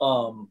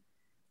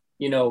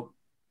 You know,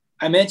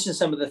 I mentioned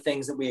some of the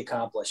things that we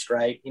accomplished,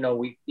 right? You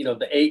know,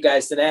 the 8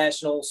 guys to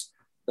nationals,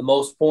 the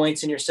most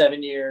points in your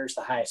 7 years,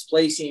 the highest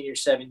placing in your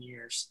 7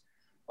 years.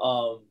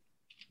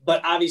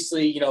 But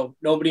obviously, you know,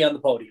 nobody on the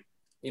podium,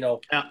 you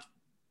know. Yeah.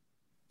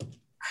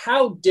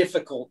 How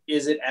difficult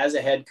is it as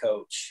a head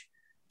coach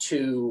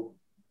to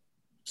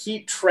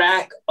keep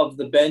track of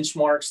the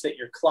benchmarks that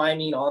you're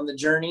climbing on the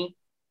journey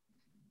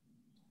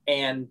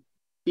and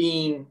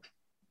being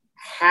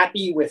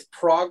happy with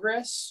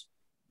progress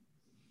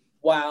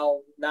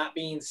while not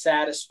being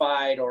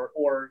satisfied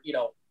or you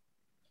know,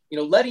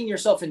 letting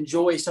yourself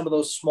enjoy some of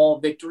those small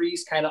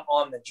victories kind of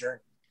on the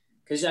journey?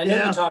 Because I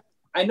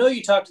know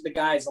you talk to the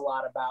guys a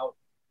lot about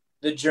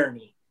the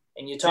journey,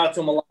 and you talk to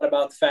them a lot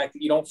about the fact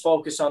that you don't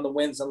focus on the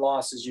wins and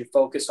losses, you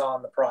focus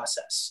on the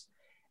process.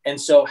 And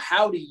so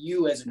how do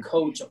you as a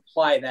coach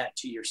apply that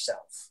to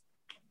yourself?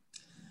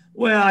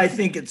 Well, I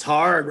think it's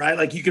hard, right?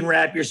 Like you can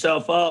wrap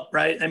yourself up,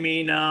 right? I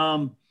mean,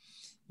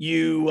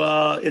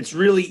 it's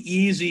really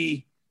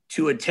easy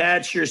to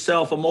attach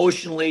yourself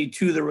emotionally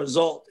to the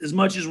result. As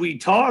much as we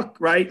talk,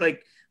 right?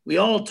 Like we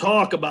all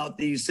talk about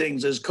these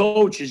things as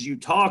coaches, you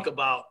talk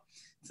about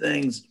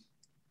things.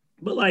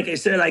 But like I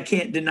said, I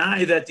can't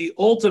deny that the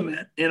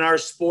ultimate in our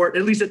sport,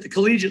 at least at the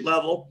collegiate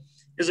level,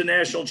 is a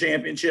national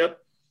championship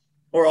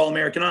or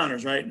All-American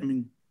honors, right? I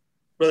mean,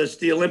 whether it's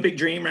the Olympic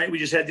dream, right? We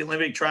just had the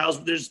Olympic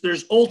trials.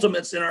 There's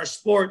ultimates in our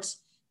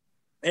sports.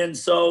 And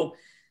so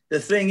the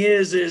thing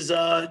is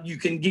you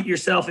can get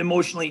yourself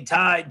emotionally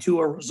tied to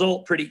a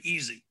result pretty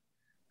easy,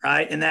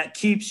 right? And that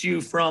keeps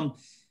you from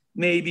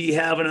maybe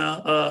having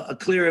a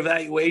clear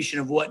evaluation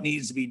of what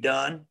needs to be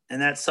done. And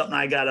that's something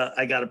I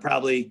gotta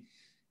probably,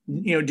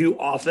 do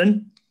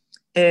often.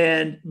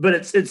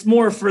 But it's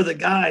more for the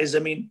guys. I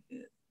mean,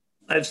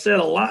 I've said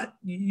a lot,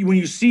 when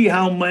you see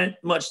how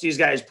much these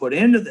guys put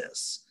into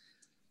this,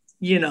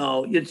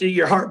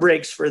 your heart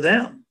breaks for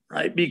them,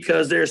 right?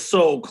 Because they're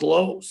so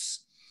close.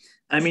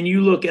 I mean,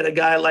 you look at a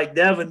guy like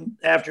Devin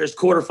after his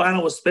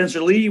quarterfinal with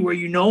Spencer Lee, where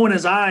in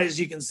his eyes,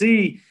 you can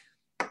see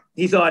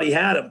he thought he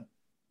had him,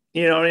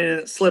 and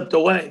it slipped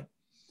away.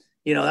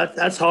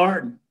 That's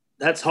hard.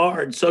 That's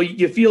hard. So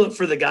you feel it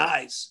for the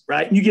guys,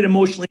 right? And you get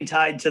emotionally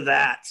tied to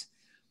that,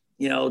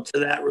 to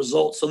that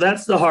result. So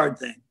that's the hard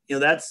thing.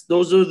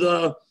 Those are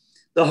the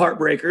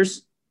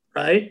heartbreakers,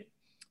 right?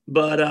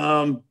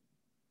 But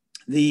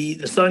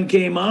the sun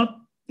came up,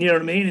 you know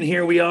what I mean? And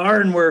here we are,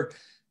 and we're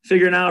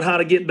figuring out how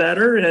to get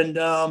better. And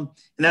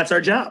that's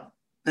our job.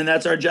 And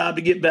that's our job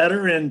to get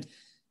better. And,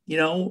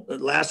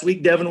 last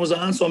week Devin was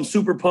on, so I'm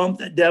super pumped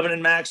that Devin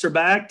and Max are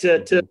back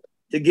to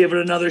give it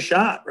another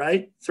shot,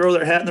 right? Throw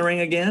their hat in the ring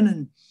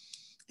again,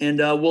 and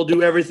we'll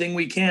do everything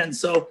we can.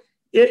 So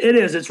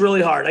it's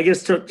really hard. I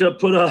guess to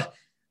put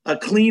a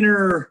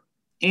cleaner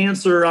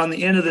answer on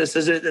the end of this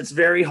is it's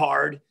very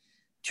hard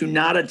to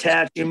not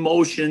attach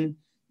emotion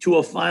to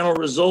a final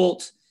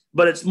result,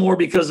 but it's more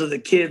because of the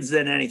kids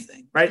than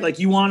anything, right? Like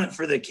you want it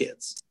for the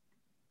kids.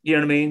 You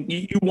know what I mean?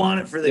 You want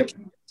it for the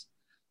kids.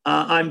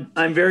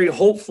 I'm very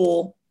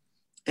hopeful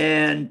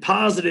and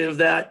positive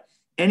that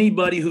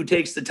anybody who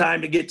takes the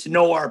time to get to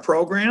know our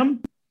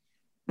program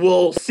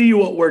will see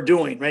what we're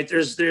doing, right?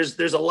 There's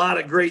a lot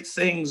of great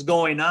things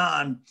going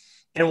on,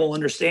 and we'll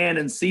understand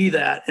and see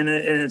that, and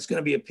it's going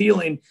to be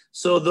appealing.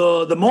 So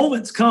the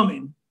moment's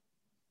coming.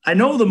 I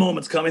know the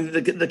moment's coming.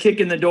 The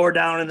kicking the door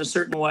down in a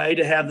certain way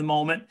to have the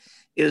moment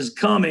is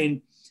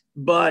coming,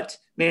 but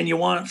man, you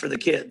want it for the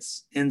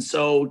kids. And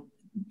so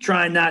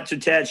trying not to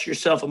attach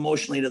yourself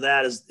emotionally to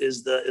that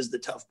is the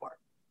tough part.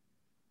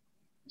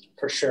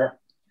 For sure.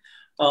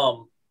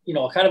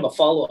 Kind of a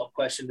follow-up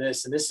question to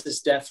this, and this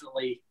is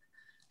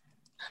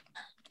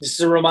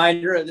a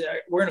reminder that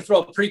we're going to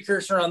throw a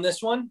precursor on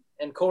this one.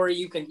 And Corey,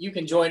 you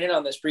can join in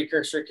on this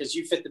precursor because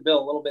you fit the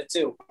bill a little bit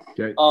too.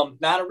 Okay.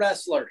 Not a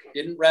wrestler,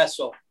 didn't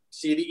wrestle.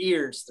 See the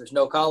ears. There's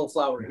no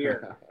cauliflower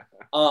here.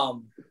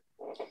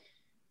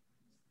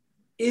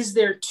 Is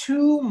there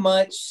too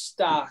much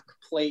stock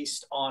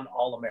placed on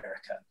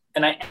All-America?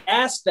 And I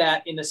ask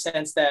that in the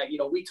sense that,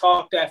 we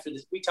talked after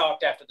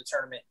the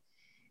tournament,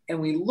 and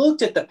we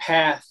looked at the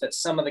path that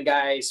some of the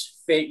guys,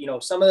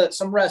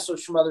 some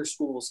wrestlers from other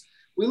schools,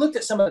 we looked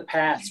at some of the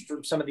paths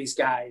from some of these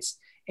guys,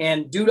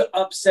 and due to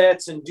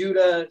upsets and due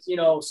to,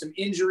 some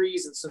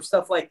injuries and some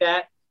stuff like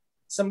that,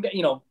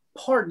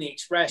 pardon the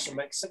expression,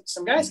 but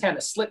some guys kind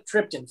of slipped,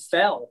 tripped, and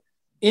fell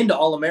into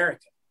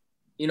All-America.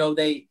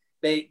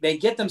 They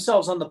get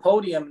themselves on the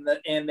podium,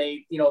 and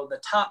they,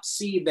 the top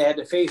seed they had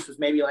to face was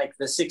maybe like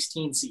the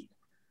 16 seed,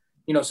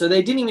 so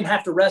they didn't even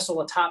have to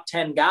wrestle a top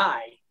 10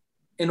 guy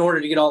in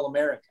order to get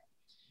All-America.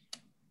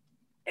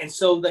 And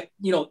so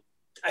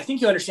I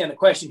think you understand the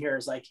question here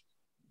is like,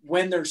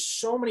 when there's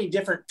so many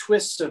different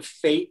twists of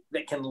fate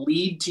that can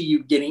lead to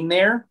you getting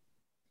there,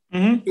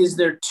 is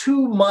there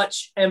too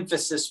much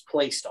emphasis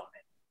placed on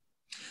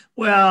it?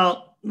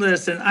 Well,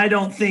 listen, I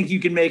don't think you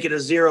can make it a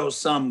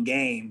zero-sum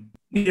game.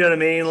 You know what I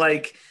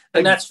mean?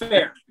 And that's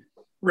fair.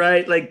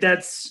 Right?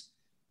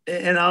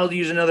 And I'll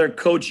use another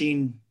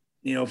coaching,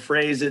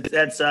 phrase.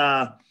 It's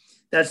a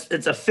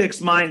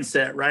fixed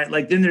mindset, right?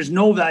 Like then there's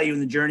no value in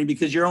the journey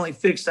because you're only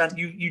fixed on,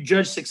 you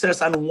judge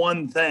success on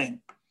one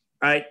thing,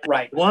 right?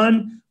 Right.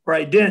 One or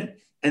I didn't.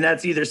 And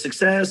that's either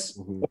success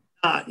or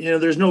not.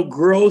 There's no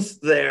growth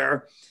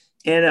there.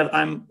 And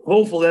I'm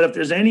hopeful that if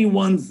there's any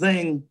one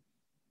thing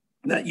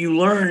that you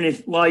learn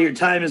while your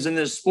time is in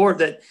this sport,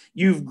 that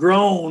you've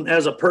grown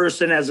as a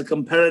person, as a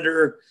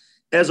competitor,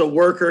 as a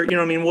worker,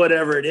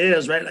 whatever it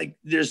is, right? Like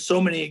there's so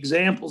many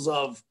examples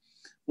of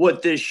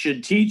what this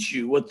should teach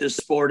you, what this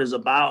sport is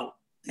about.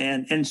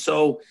 And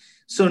so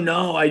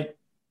no, I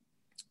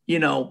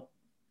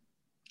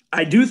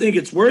do think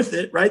it's worth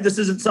it, right? This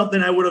isn't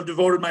something I would have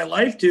devoted my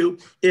life to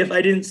if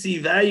I didn't see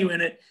value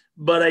in it,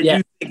 but I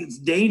do think it's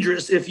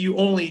dangerous if you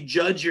only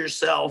judge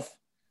yourself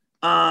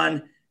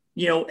on,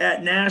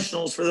 at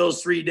nationals for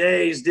those 3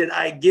 days, did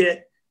I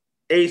get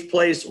 8th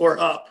place or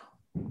up?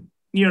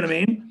 You know what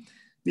I mean?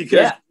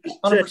 Because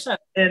 100%.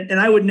 And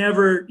I would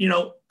never,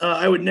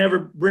 I would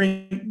never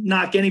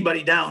knock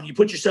anybody down. You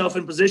put yourself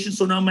in position.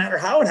 So no matter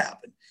how it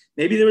happened,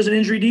 maybe there was an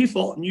injury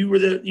default and you were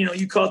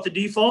you caught the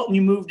default and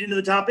you moved into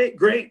the top 8.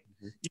 Great.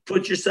 You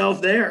put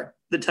yourself there.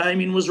 The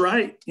timing was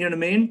right. You know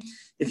what I mean?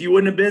 If you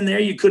wouldn't have been there,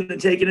 you couldn't have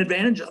taken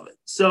advantage of it.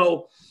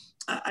 So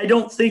I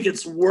don't think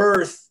it's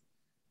worth,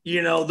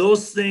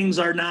 those things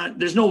are not,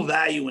 there's no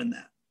value in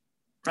that,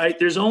 right?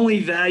 There's only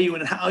value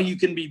in how you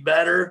can be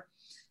better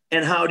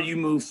and how do you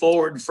move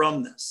forward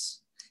from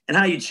this, and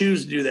how you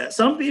choose to do that.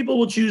 Some people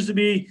will choose to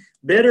be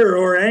bitter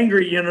or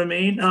angry, you know what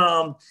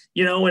I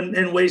mean?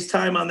 And waste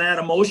time on that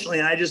emotionally.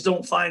 And I just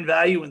don't find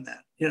value in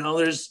that.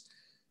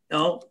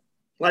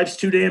 Life's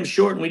too damn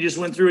short, and we just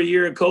went through a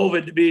year of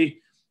COVID to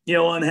be,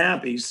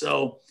 unhappy.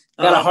 So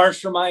got a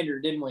harsh reminder,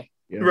 didn't we?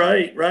 Yeah.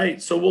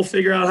 Right. So we'll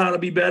figure out how to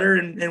be better,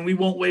 and we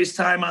won't waste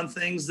time on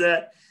things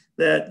that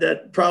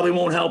probably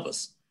won't help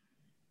us.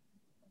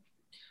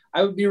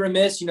 I would be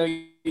remiss,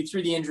 you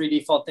threw the injury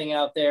default thing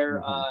out there.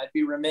 Mm-hmm. I'd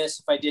be remiss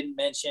if I didn't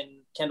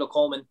mention Kendall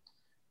Coleman.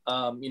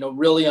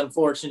 Really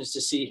unfortunate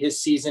to see his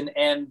season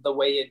end the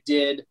way it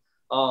did.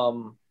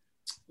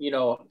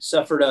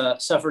 Suffered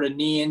a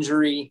knee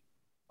injury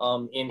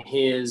in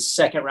his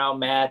second round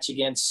match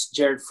against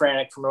Jared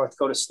Franick from North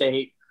Dakota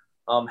State.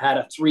 Had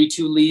a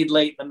 3-2 lead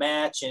late in the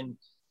match and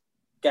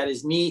got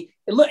his knee.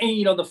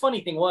 The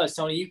funny thing was,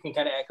 Tony, you can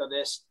kind of echo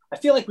this. I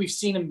feel like we've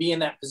seen him be in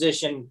that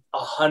position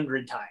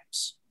 100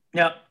 times.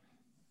 Yeah.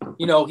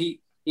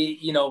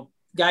 He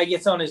guy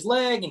gets on his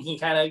leg and he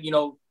kind of,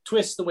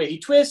 twists the way he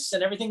twists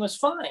and everything was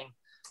fine.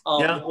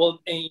 Well,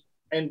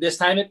 and this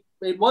time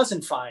it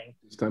wasn't fine.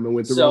 This time it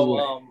went the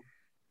wrong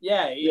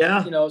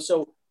way.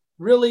 So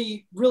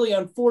really, really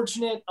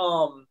unfortunate.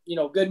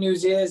 Good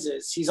news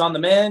is he's on the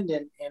mend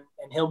and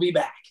he'll be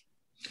back.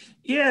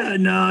 Yeah,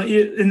 no,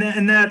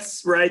 and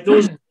that's right.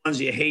 Those are the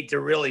ones you hate to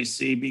really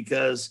see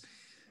because,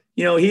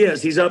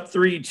 he's up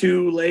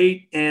 3-2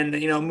 late and,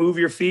 move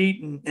your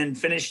feet and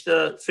finish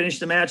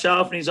the match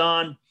off, and he's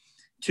on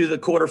to the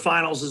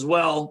quarterfinals as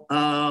well.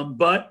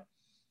 But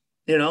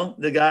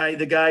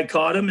the guy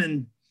caught him,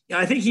 and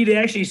I think he'd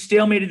actually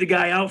stalemated the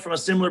guy out from a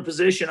similar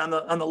position on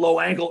the low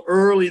ankle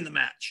early in the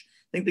match.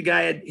 I think the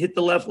guy had hit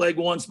the left leg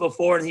once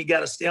before and he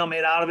got a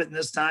stalemate out of it. And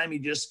this time he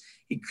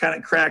kind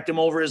of cracked him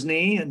over his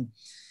knee and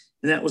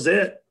that was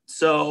it.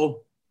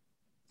 So,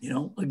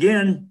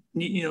 again,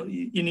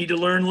 you need to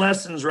learn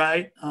lessons,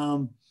 right?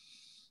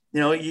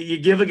 You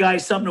give a guy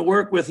something to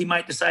work with, he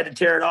might decide to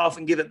tear it off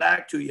and give it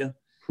back to you.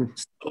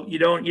 So you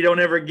don't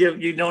ever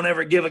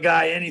give a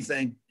guy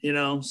anything,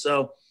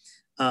 so.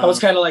 I was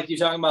kind of like you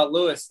talking about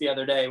Lewis the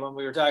other day when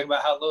we were talking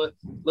about how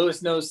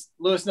Lewis knows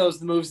the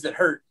moves that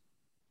hurt.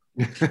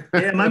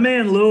 Yeah, my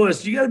man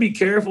Lewis, you got to be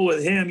careful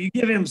with him. You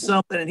give him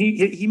something, and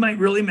he might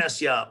really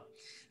mess you up.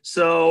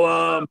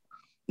 So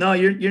no,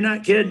 you're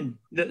not kidding.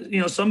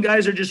 Some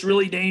guys are just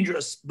really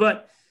dangerous,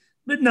 but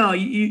no,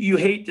 you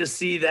hate to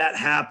see that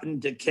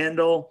happen to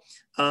Kendall.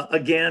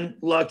 Again,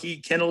 lucky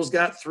Kendall's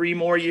got 3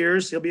 more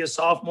years. He'll be a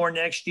sophomore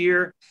next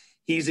year.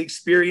 He's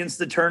experienced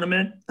the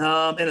tournament,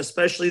 and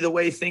especially the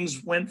way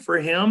things went for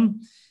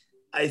him.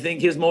 I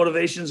think his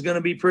motivation is going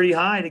to be pretty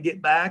high to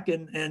get back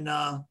and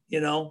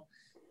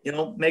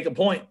make a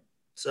point.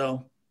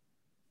 So,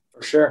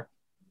 for sure.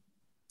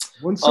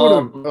 One sort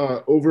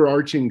of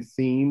overarching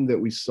theme that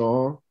we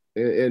saw,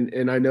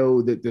 and I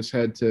know that this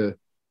had a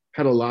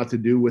lot to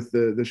do with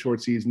the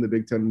short season, the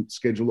Big Ten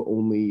schedule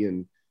only,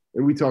 and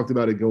we talked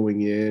about it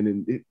going in,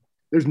 and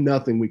there's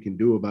nothing we can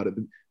do about it.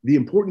 But the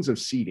importance of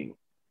seeding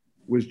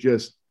was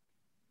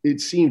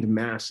it seemed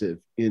massive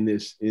in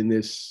this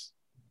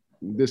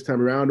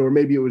time around, or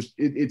maybe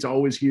it's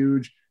always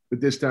huge,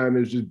 but this time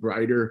it was just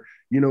brighter.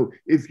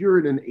 If you're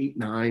in an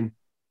 8-9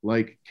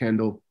 like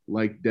Kendall,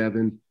 like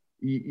Devin,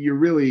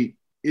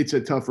 it's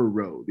a tougher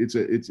road. It's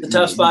a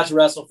tough spot to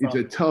wrestle from.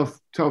 It's a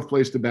tough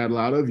place to battle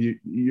out of.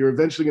 You're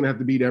eventually going to have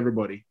to beat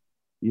everybody,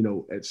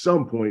 at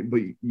some point.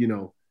 But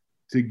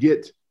to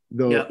get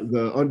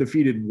the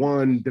undefeated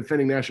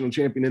defending national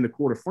champion in the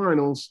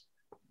quarterfinals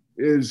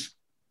is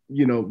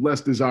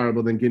less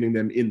desirable than getting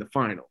them in the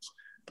finals.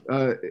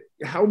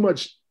 How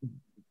much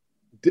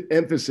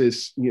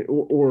emphasis,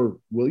 or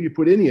will you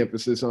put any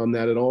emphasis on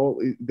that at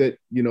all? That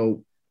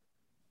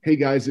hey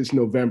guys, it's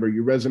November.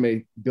 Your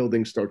resume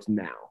building starts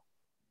now.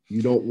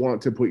 You don't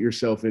want to put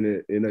yourself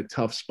in a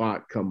tough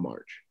spot come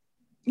March.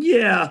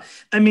 Yeah,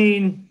 I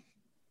mean,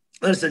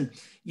 listen,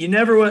 you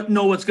never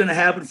know what's going to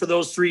happen for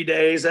those 3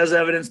 days, as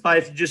evidenced by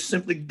if you just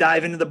simply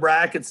dive into the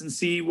brackets and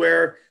see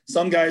where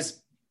some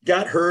guys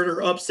got hurt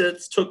or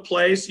upsets took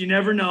place. You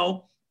never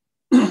know.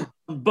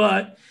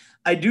 But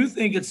I do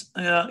think it's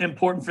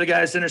important for the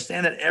guys to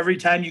understand that every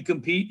time you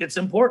compete, it's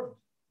important,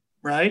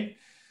 right?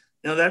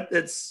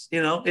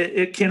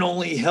 It can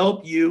only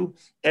help you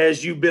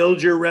as you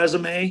build your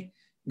resume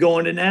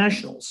going to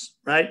nationals,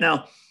 right?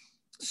 Now,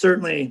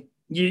 certainly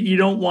you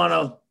don't want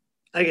to,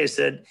 like I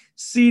said,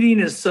 seeding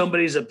is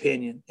somebody's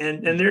opinion,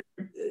 and they're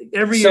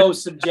every year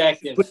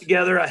subjective. Put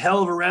together a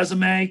hell of a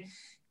resume,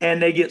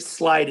 and they get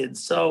slighted.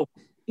 So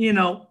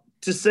to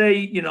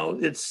say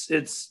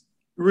it's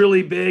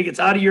really big, it's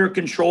out of your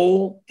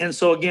control, and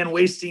so again,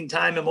 wasting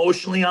time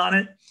emotionally on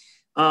it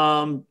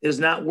is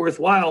not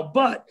worthwhile.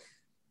 But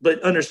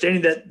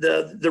understanding that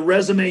the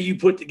resume you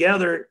put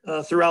together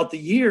throughout the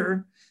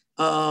year,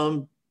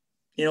 can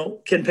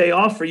pay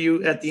off for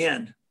you at the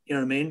end. You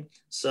know what I mean?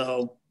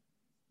 So,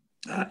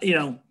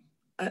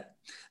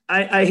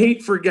 I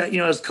hate forget,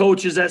 as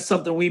coaches, that's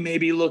something we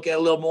maybe look at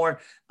a little more.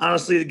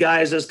 Honestly, the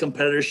guys as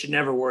competitors should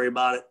never worry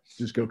about it.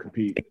 Just go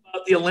compete. Think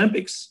about the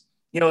Olympics,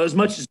 as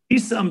much as we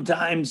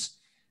sometimes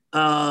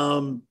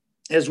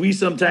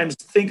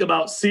think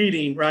about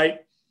seeding, right?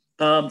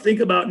 Think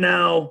about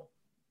now,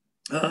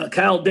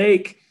 Kyle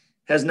Dake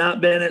has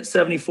not been at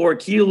 74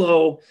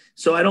 kilo.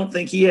 So I don't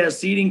think he has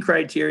seeding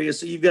criteria.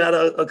 So you've got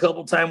a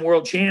couple-time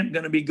world champ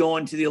going to be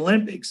going to the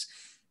Olympics,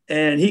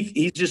 and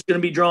he's just going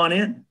to be drawn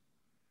in.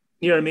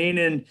 You know what I mean?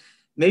 And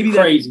maybe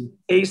Crazy.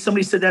 Case,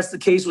 somebody said that's the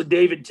case with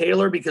David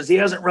Taylor because he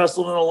hasn't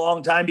wrestled in a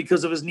long time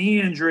because of his knee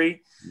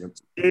injury. Yep.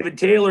 David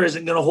Taylor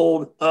isn't going to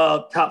hold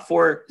top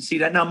 4 seed.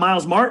 Now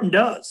Miles Martin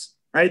does,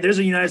 right? There's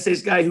a United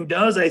States guy who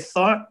does, I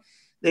thought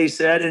they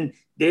said, and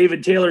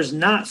David Taylor's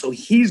not. So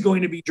he's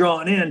going to be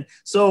drawn in.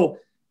 So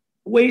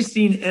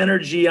wasting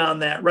energy on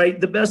that, right?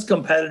 The best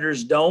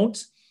competitors don't.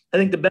 I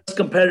think the best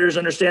competitors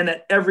understand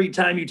that every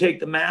time you take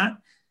the mat,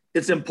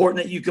 it's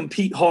important that you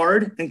compete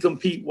hard and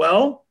compete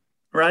well,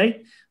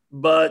 right?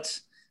 But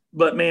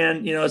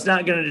man, it's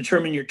not going to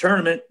determine your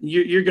tournament.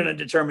 You're going to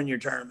determine your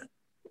tournament.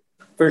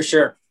 For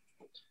sure.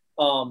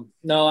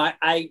 No,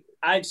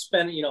 I've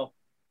spent,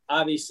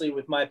 obviously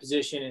with my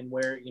position and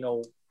where,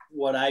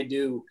 what I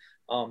do,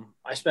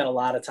 I spent a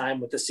lot of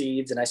time with the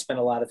seeds and I spent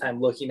a lot of time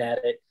looking at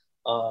it.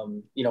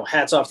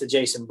 Hats off to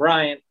Jason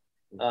Bryant.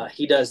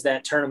 He does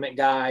that tournament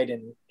guide.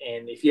 And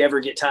if you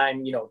ever get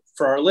time,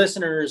 for our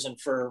listeners and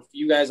for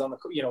you guys on the,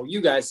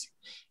 you guys,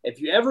 if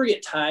you ever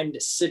get time to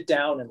sit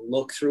down and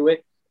look through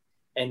it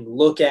and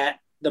look at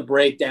the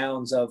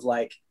breakdowns of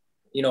like,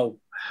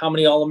 how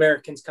many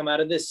All-Americans come out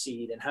of this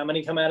seed and how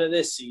many come out of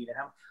this seed and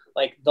how,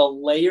 like the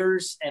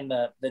layers and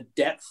the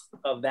depth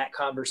of that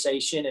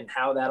conversation and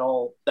how that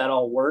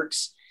all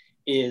works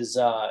is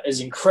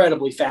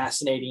incredibly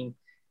fascinating.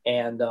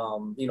 And,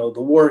 the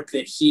work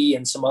that he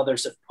and some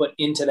others have put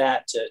into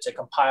that to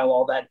compile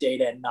all that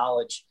data and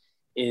knowledge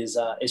is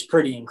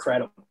pretty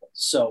incredible.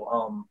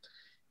 So,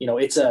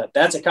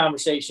 that's a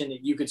conversation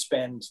that you could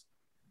spend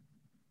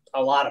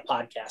a lot of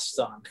podcasts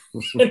on,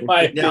 in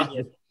my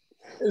opinion,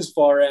 as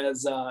far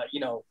as,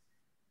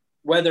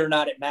 whether or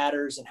not it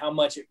matters and how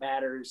much it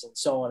matters and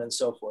so on and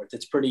so forth.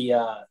 It's pretty,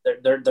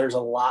 there's a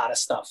lot of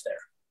stuff there.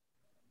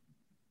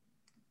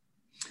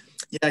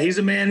 Yeah, he's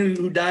a man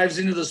who dives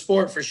into the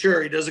sport for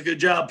sure. He does a good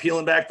job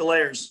peeling back the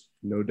layers.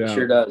 No doubt. He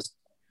sure does.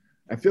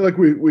 I feel like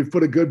we've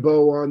put a good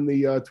bow on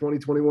the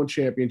 2021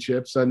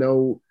 championships. I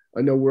know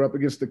we're up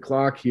against the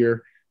clock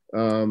here.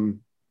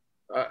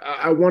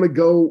 I want to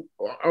go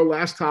our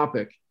last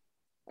topic.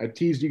 I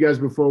teased you guys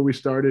before we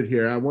started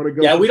here. I want to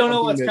go. Yeah, we don't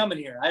know what's coming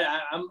here.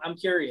 I'm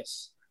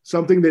curious.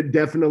 Something that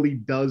definitely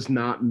does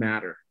not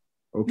matter.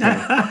 Okay.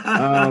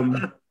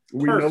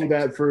 We know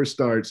that for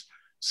starts.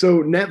 So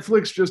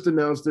Netflix just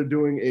announced they're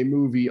doing a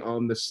movie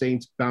on the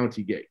Saints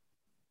Bounty Gate.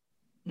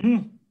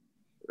 Mm.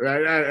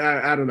 Right?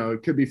 I don't know.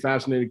 It could be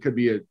fascinating. It could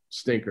be a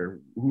stinker.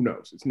 Who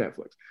knows? It's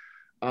Netflix.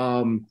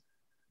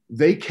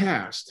 They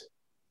cast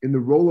in the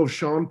role of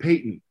Sean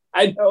Payton.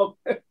 I know.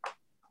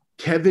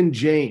 Kevin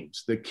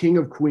James, the King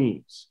of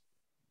Queens.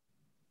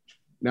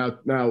 Now,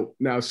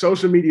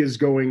 social media is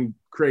going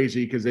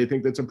crazy because they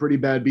think that's a pretty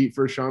bad beat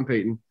for Sean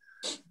Payton.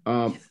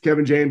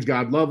 Kevin James,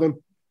 God love him.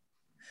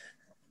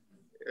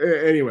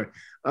 Anyway,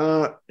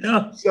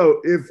 yeah.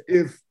 So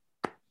if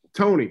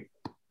Tony,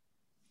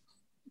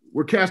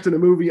 we're casting a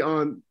movie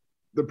on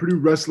the Purdue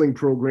wrestling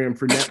program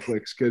for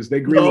Netflix because they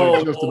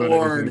greenlight just about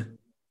everything.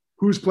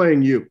 Who's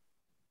playing you?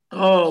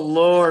 Oh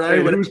Lord!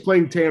 Who's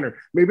playing Tanner?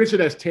 Maybe it should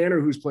ask Tanner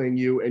who's playing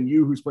you and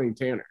you who's playing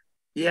Tanner.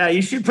 Yeah,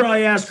 you should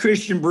probably ask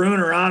Christian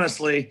Bruner.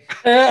 Honestly,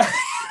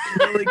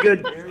 really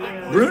good.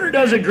 Bruner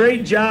does a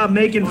great job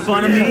making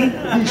fun of me.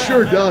 He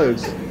sure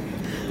does.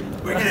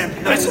 We're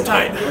getting nice and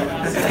tight. All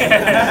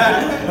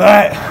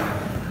right.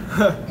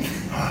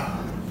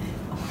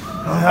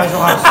 Oh, that was a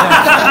lot of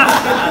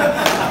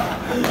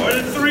steps. More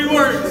than 3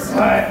 words. All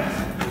right.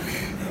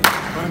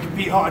 We're going to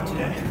compete hard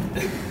today.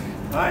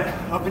 All right.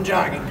 Up and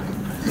jogging.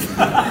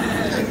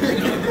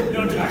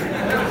 No jogging.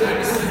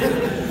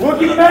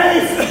 Wookie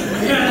face!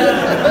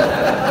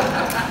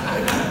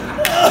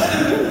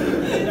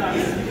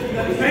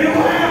 Stay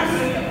relaxed.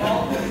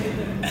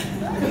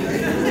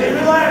 Stay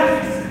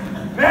relaxed.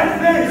 Bad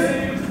face.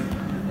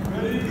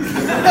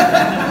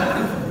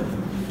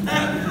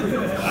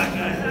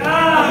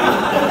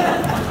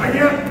 Right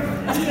here.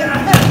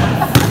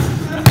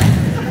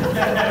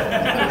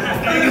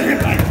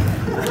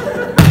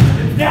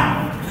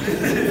 Down.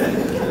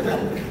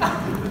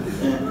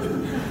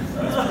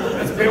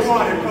 That's big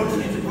water. Coach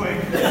needs a quick.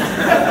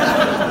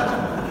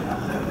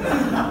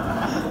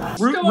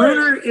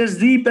 Bruner is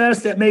the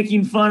best at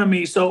making fun of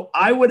me. So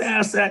I would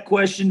ask that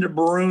question to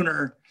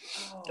Bruner,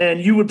 and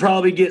you would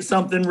probably get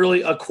something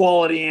really a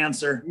quality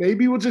answer.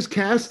 Maybe we'll just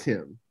cast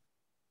him.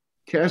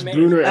 Cast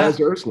Bruner as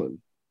Ursland.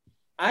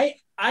 I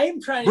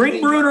am trying to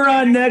bring Bruner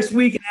on next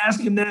week and ask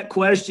him that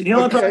question.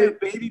 He'll probably have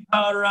baby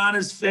powder on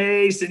his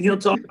face, and he'll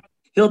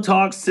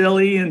talk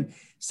silly and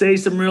say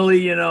some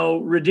really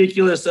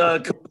ridiculous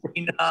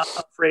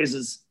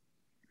phrases.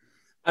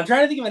 I'm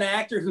trying to think of an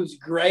actor who's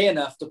gray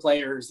enough to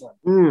play Ursula.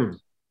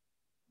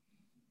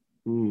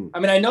 I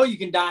mean, I know you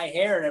can dye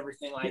hair and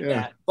everything like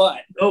that,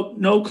 but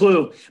no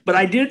clue. But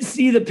I did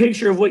see the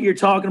picture of what you're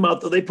talking about,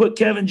 though. They put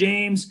Kevin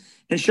James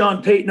and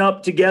Sean Payton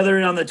up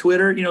together on the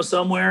Twitter,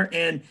 somewhere.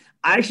 And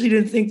I actually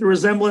didn't think the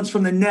resemblance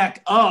from the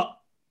neck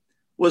up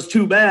was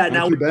too bad.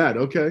 Not too bad.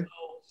 Okay.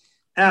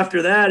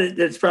 After that,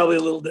 it's probably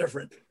a little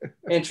different.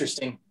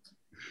 Interesting.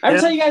 I ever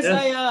tell you guys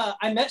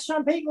I met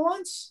Sean Payton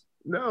once?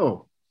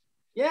 No.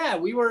 Yeah,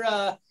 we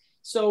were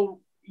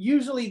so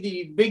usually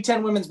the Big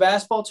Ten women's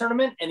basketball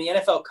tournament and the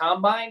NFL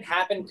Combine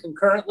happen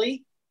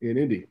concurrently in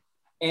Indy,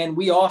 and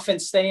we often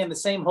stay in the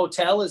same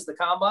hotel as the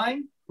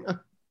Combine.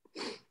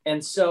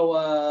 And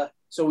so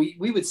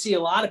we would see a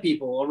lot of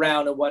people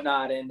around and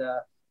whatnot. And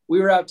we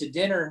were out to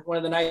dinner one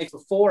of the nights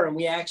before, and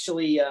we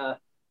actually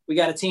we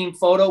got a team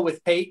photo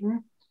with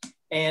Peyton,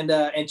 and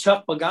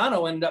Chuck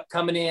Pagano ended up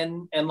coming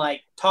in and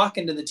like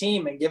talking to the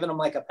team and giving them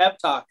like a pep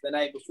talk the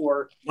night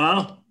before.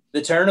 Wow.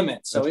 The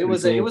tournament. So it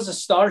was a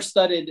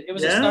star-studded. It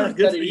was a star-studded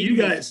good for evening. You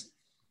guys.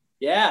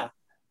 Yeah.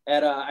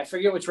 At I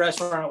forget which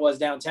restaurant it was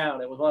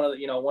downtown. It was one of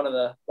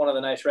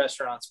the nice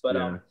restaurants. But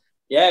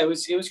it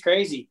was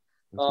crazy.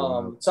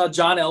 Saw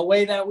John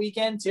Elway that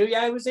weekend too.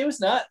 Yeah, it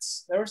was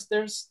nuts. There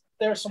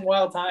were some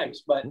wild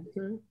times, but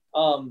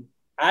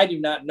I do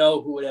not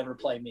know who would ever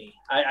play me.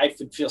 I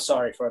feel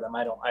sorry for them.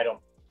 I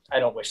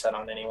don't wish that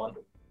on anyone.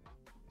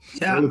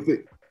 Yeah. Well,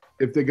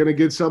 if they're gonna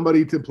get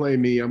somebody to play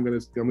me, I'm gonna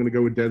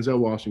go with Denzel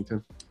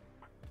Washington.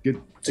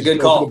 It's a good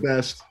call. The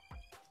best.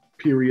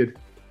 Period.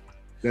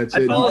 That's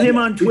it. I follow him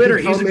on Twitter.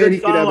 He's a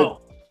good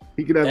follow.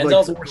 He could have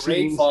Denzel's like 4 a great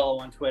scenes. follow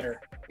on Twitter.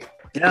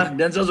 Yeah,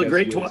 Denzel's a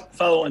great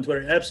follow on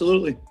Twitter.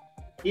 Absolutely.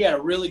 He had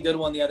a really good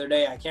one the other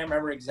day. I can't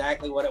remember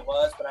exactly what it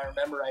was, but I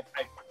remember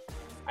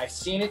I've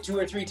seen it 2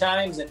 or 3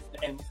 times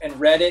and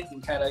read it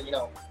and kind of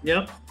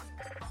Yep.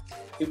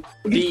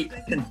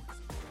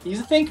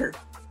 He's a thinker.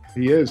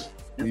 He is.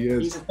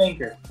 He's a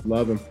thinker.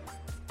 Love him.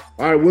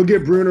 All right, we'll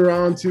get Bruner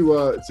on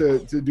to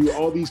do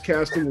all these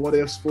casting what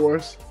ifs for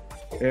us,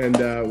 and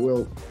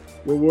we'll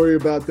worry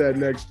about that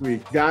next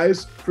week,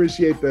 guys.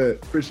 Appreciate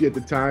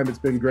the time. It's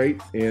been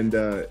great, and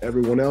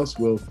everyone else,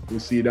 we'll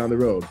see you down the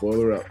road.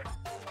 Boiler up.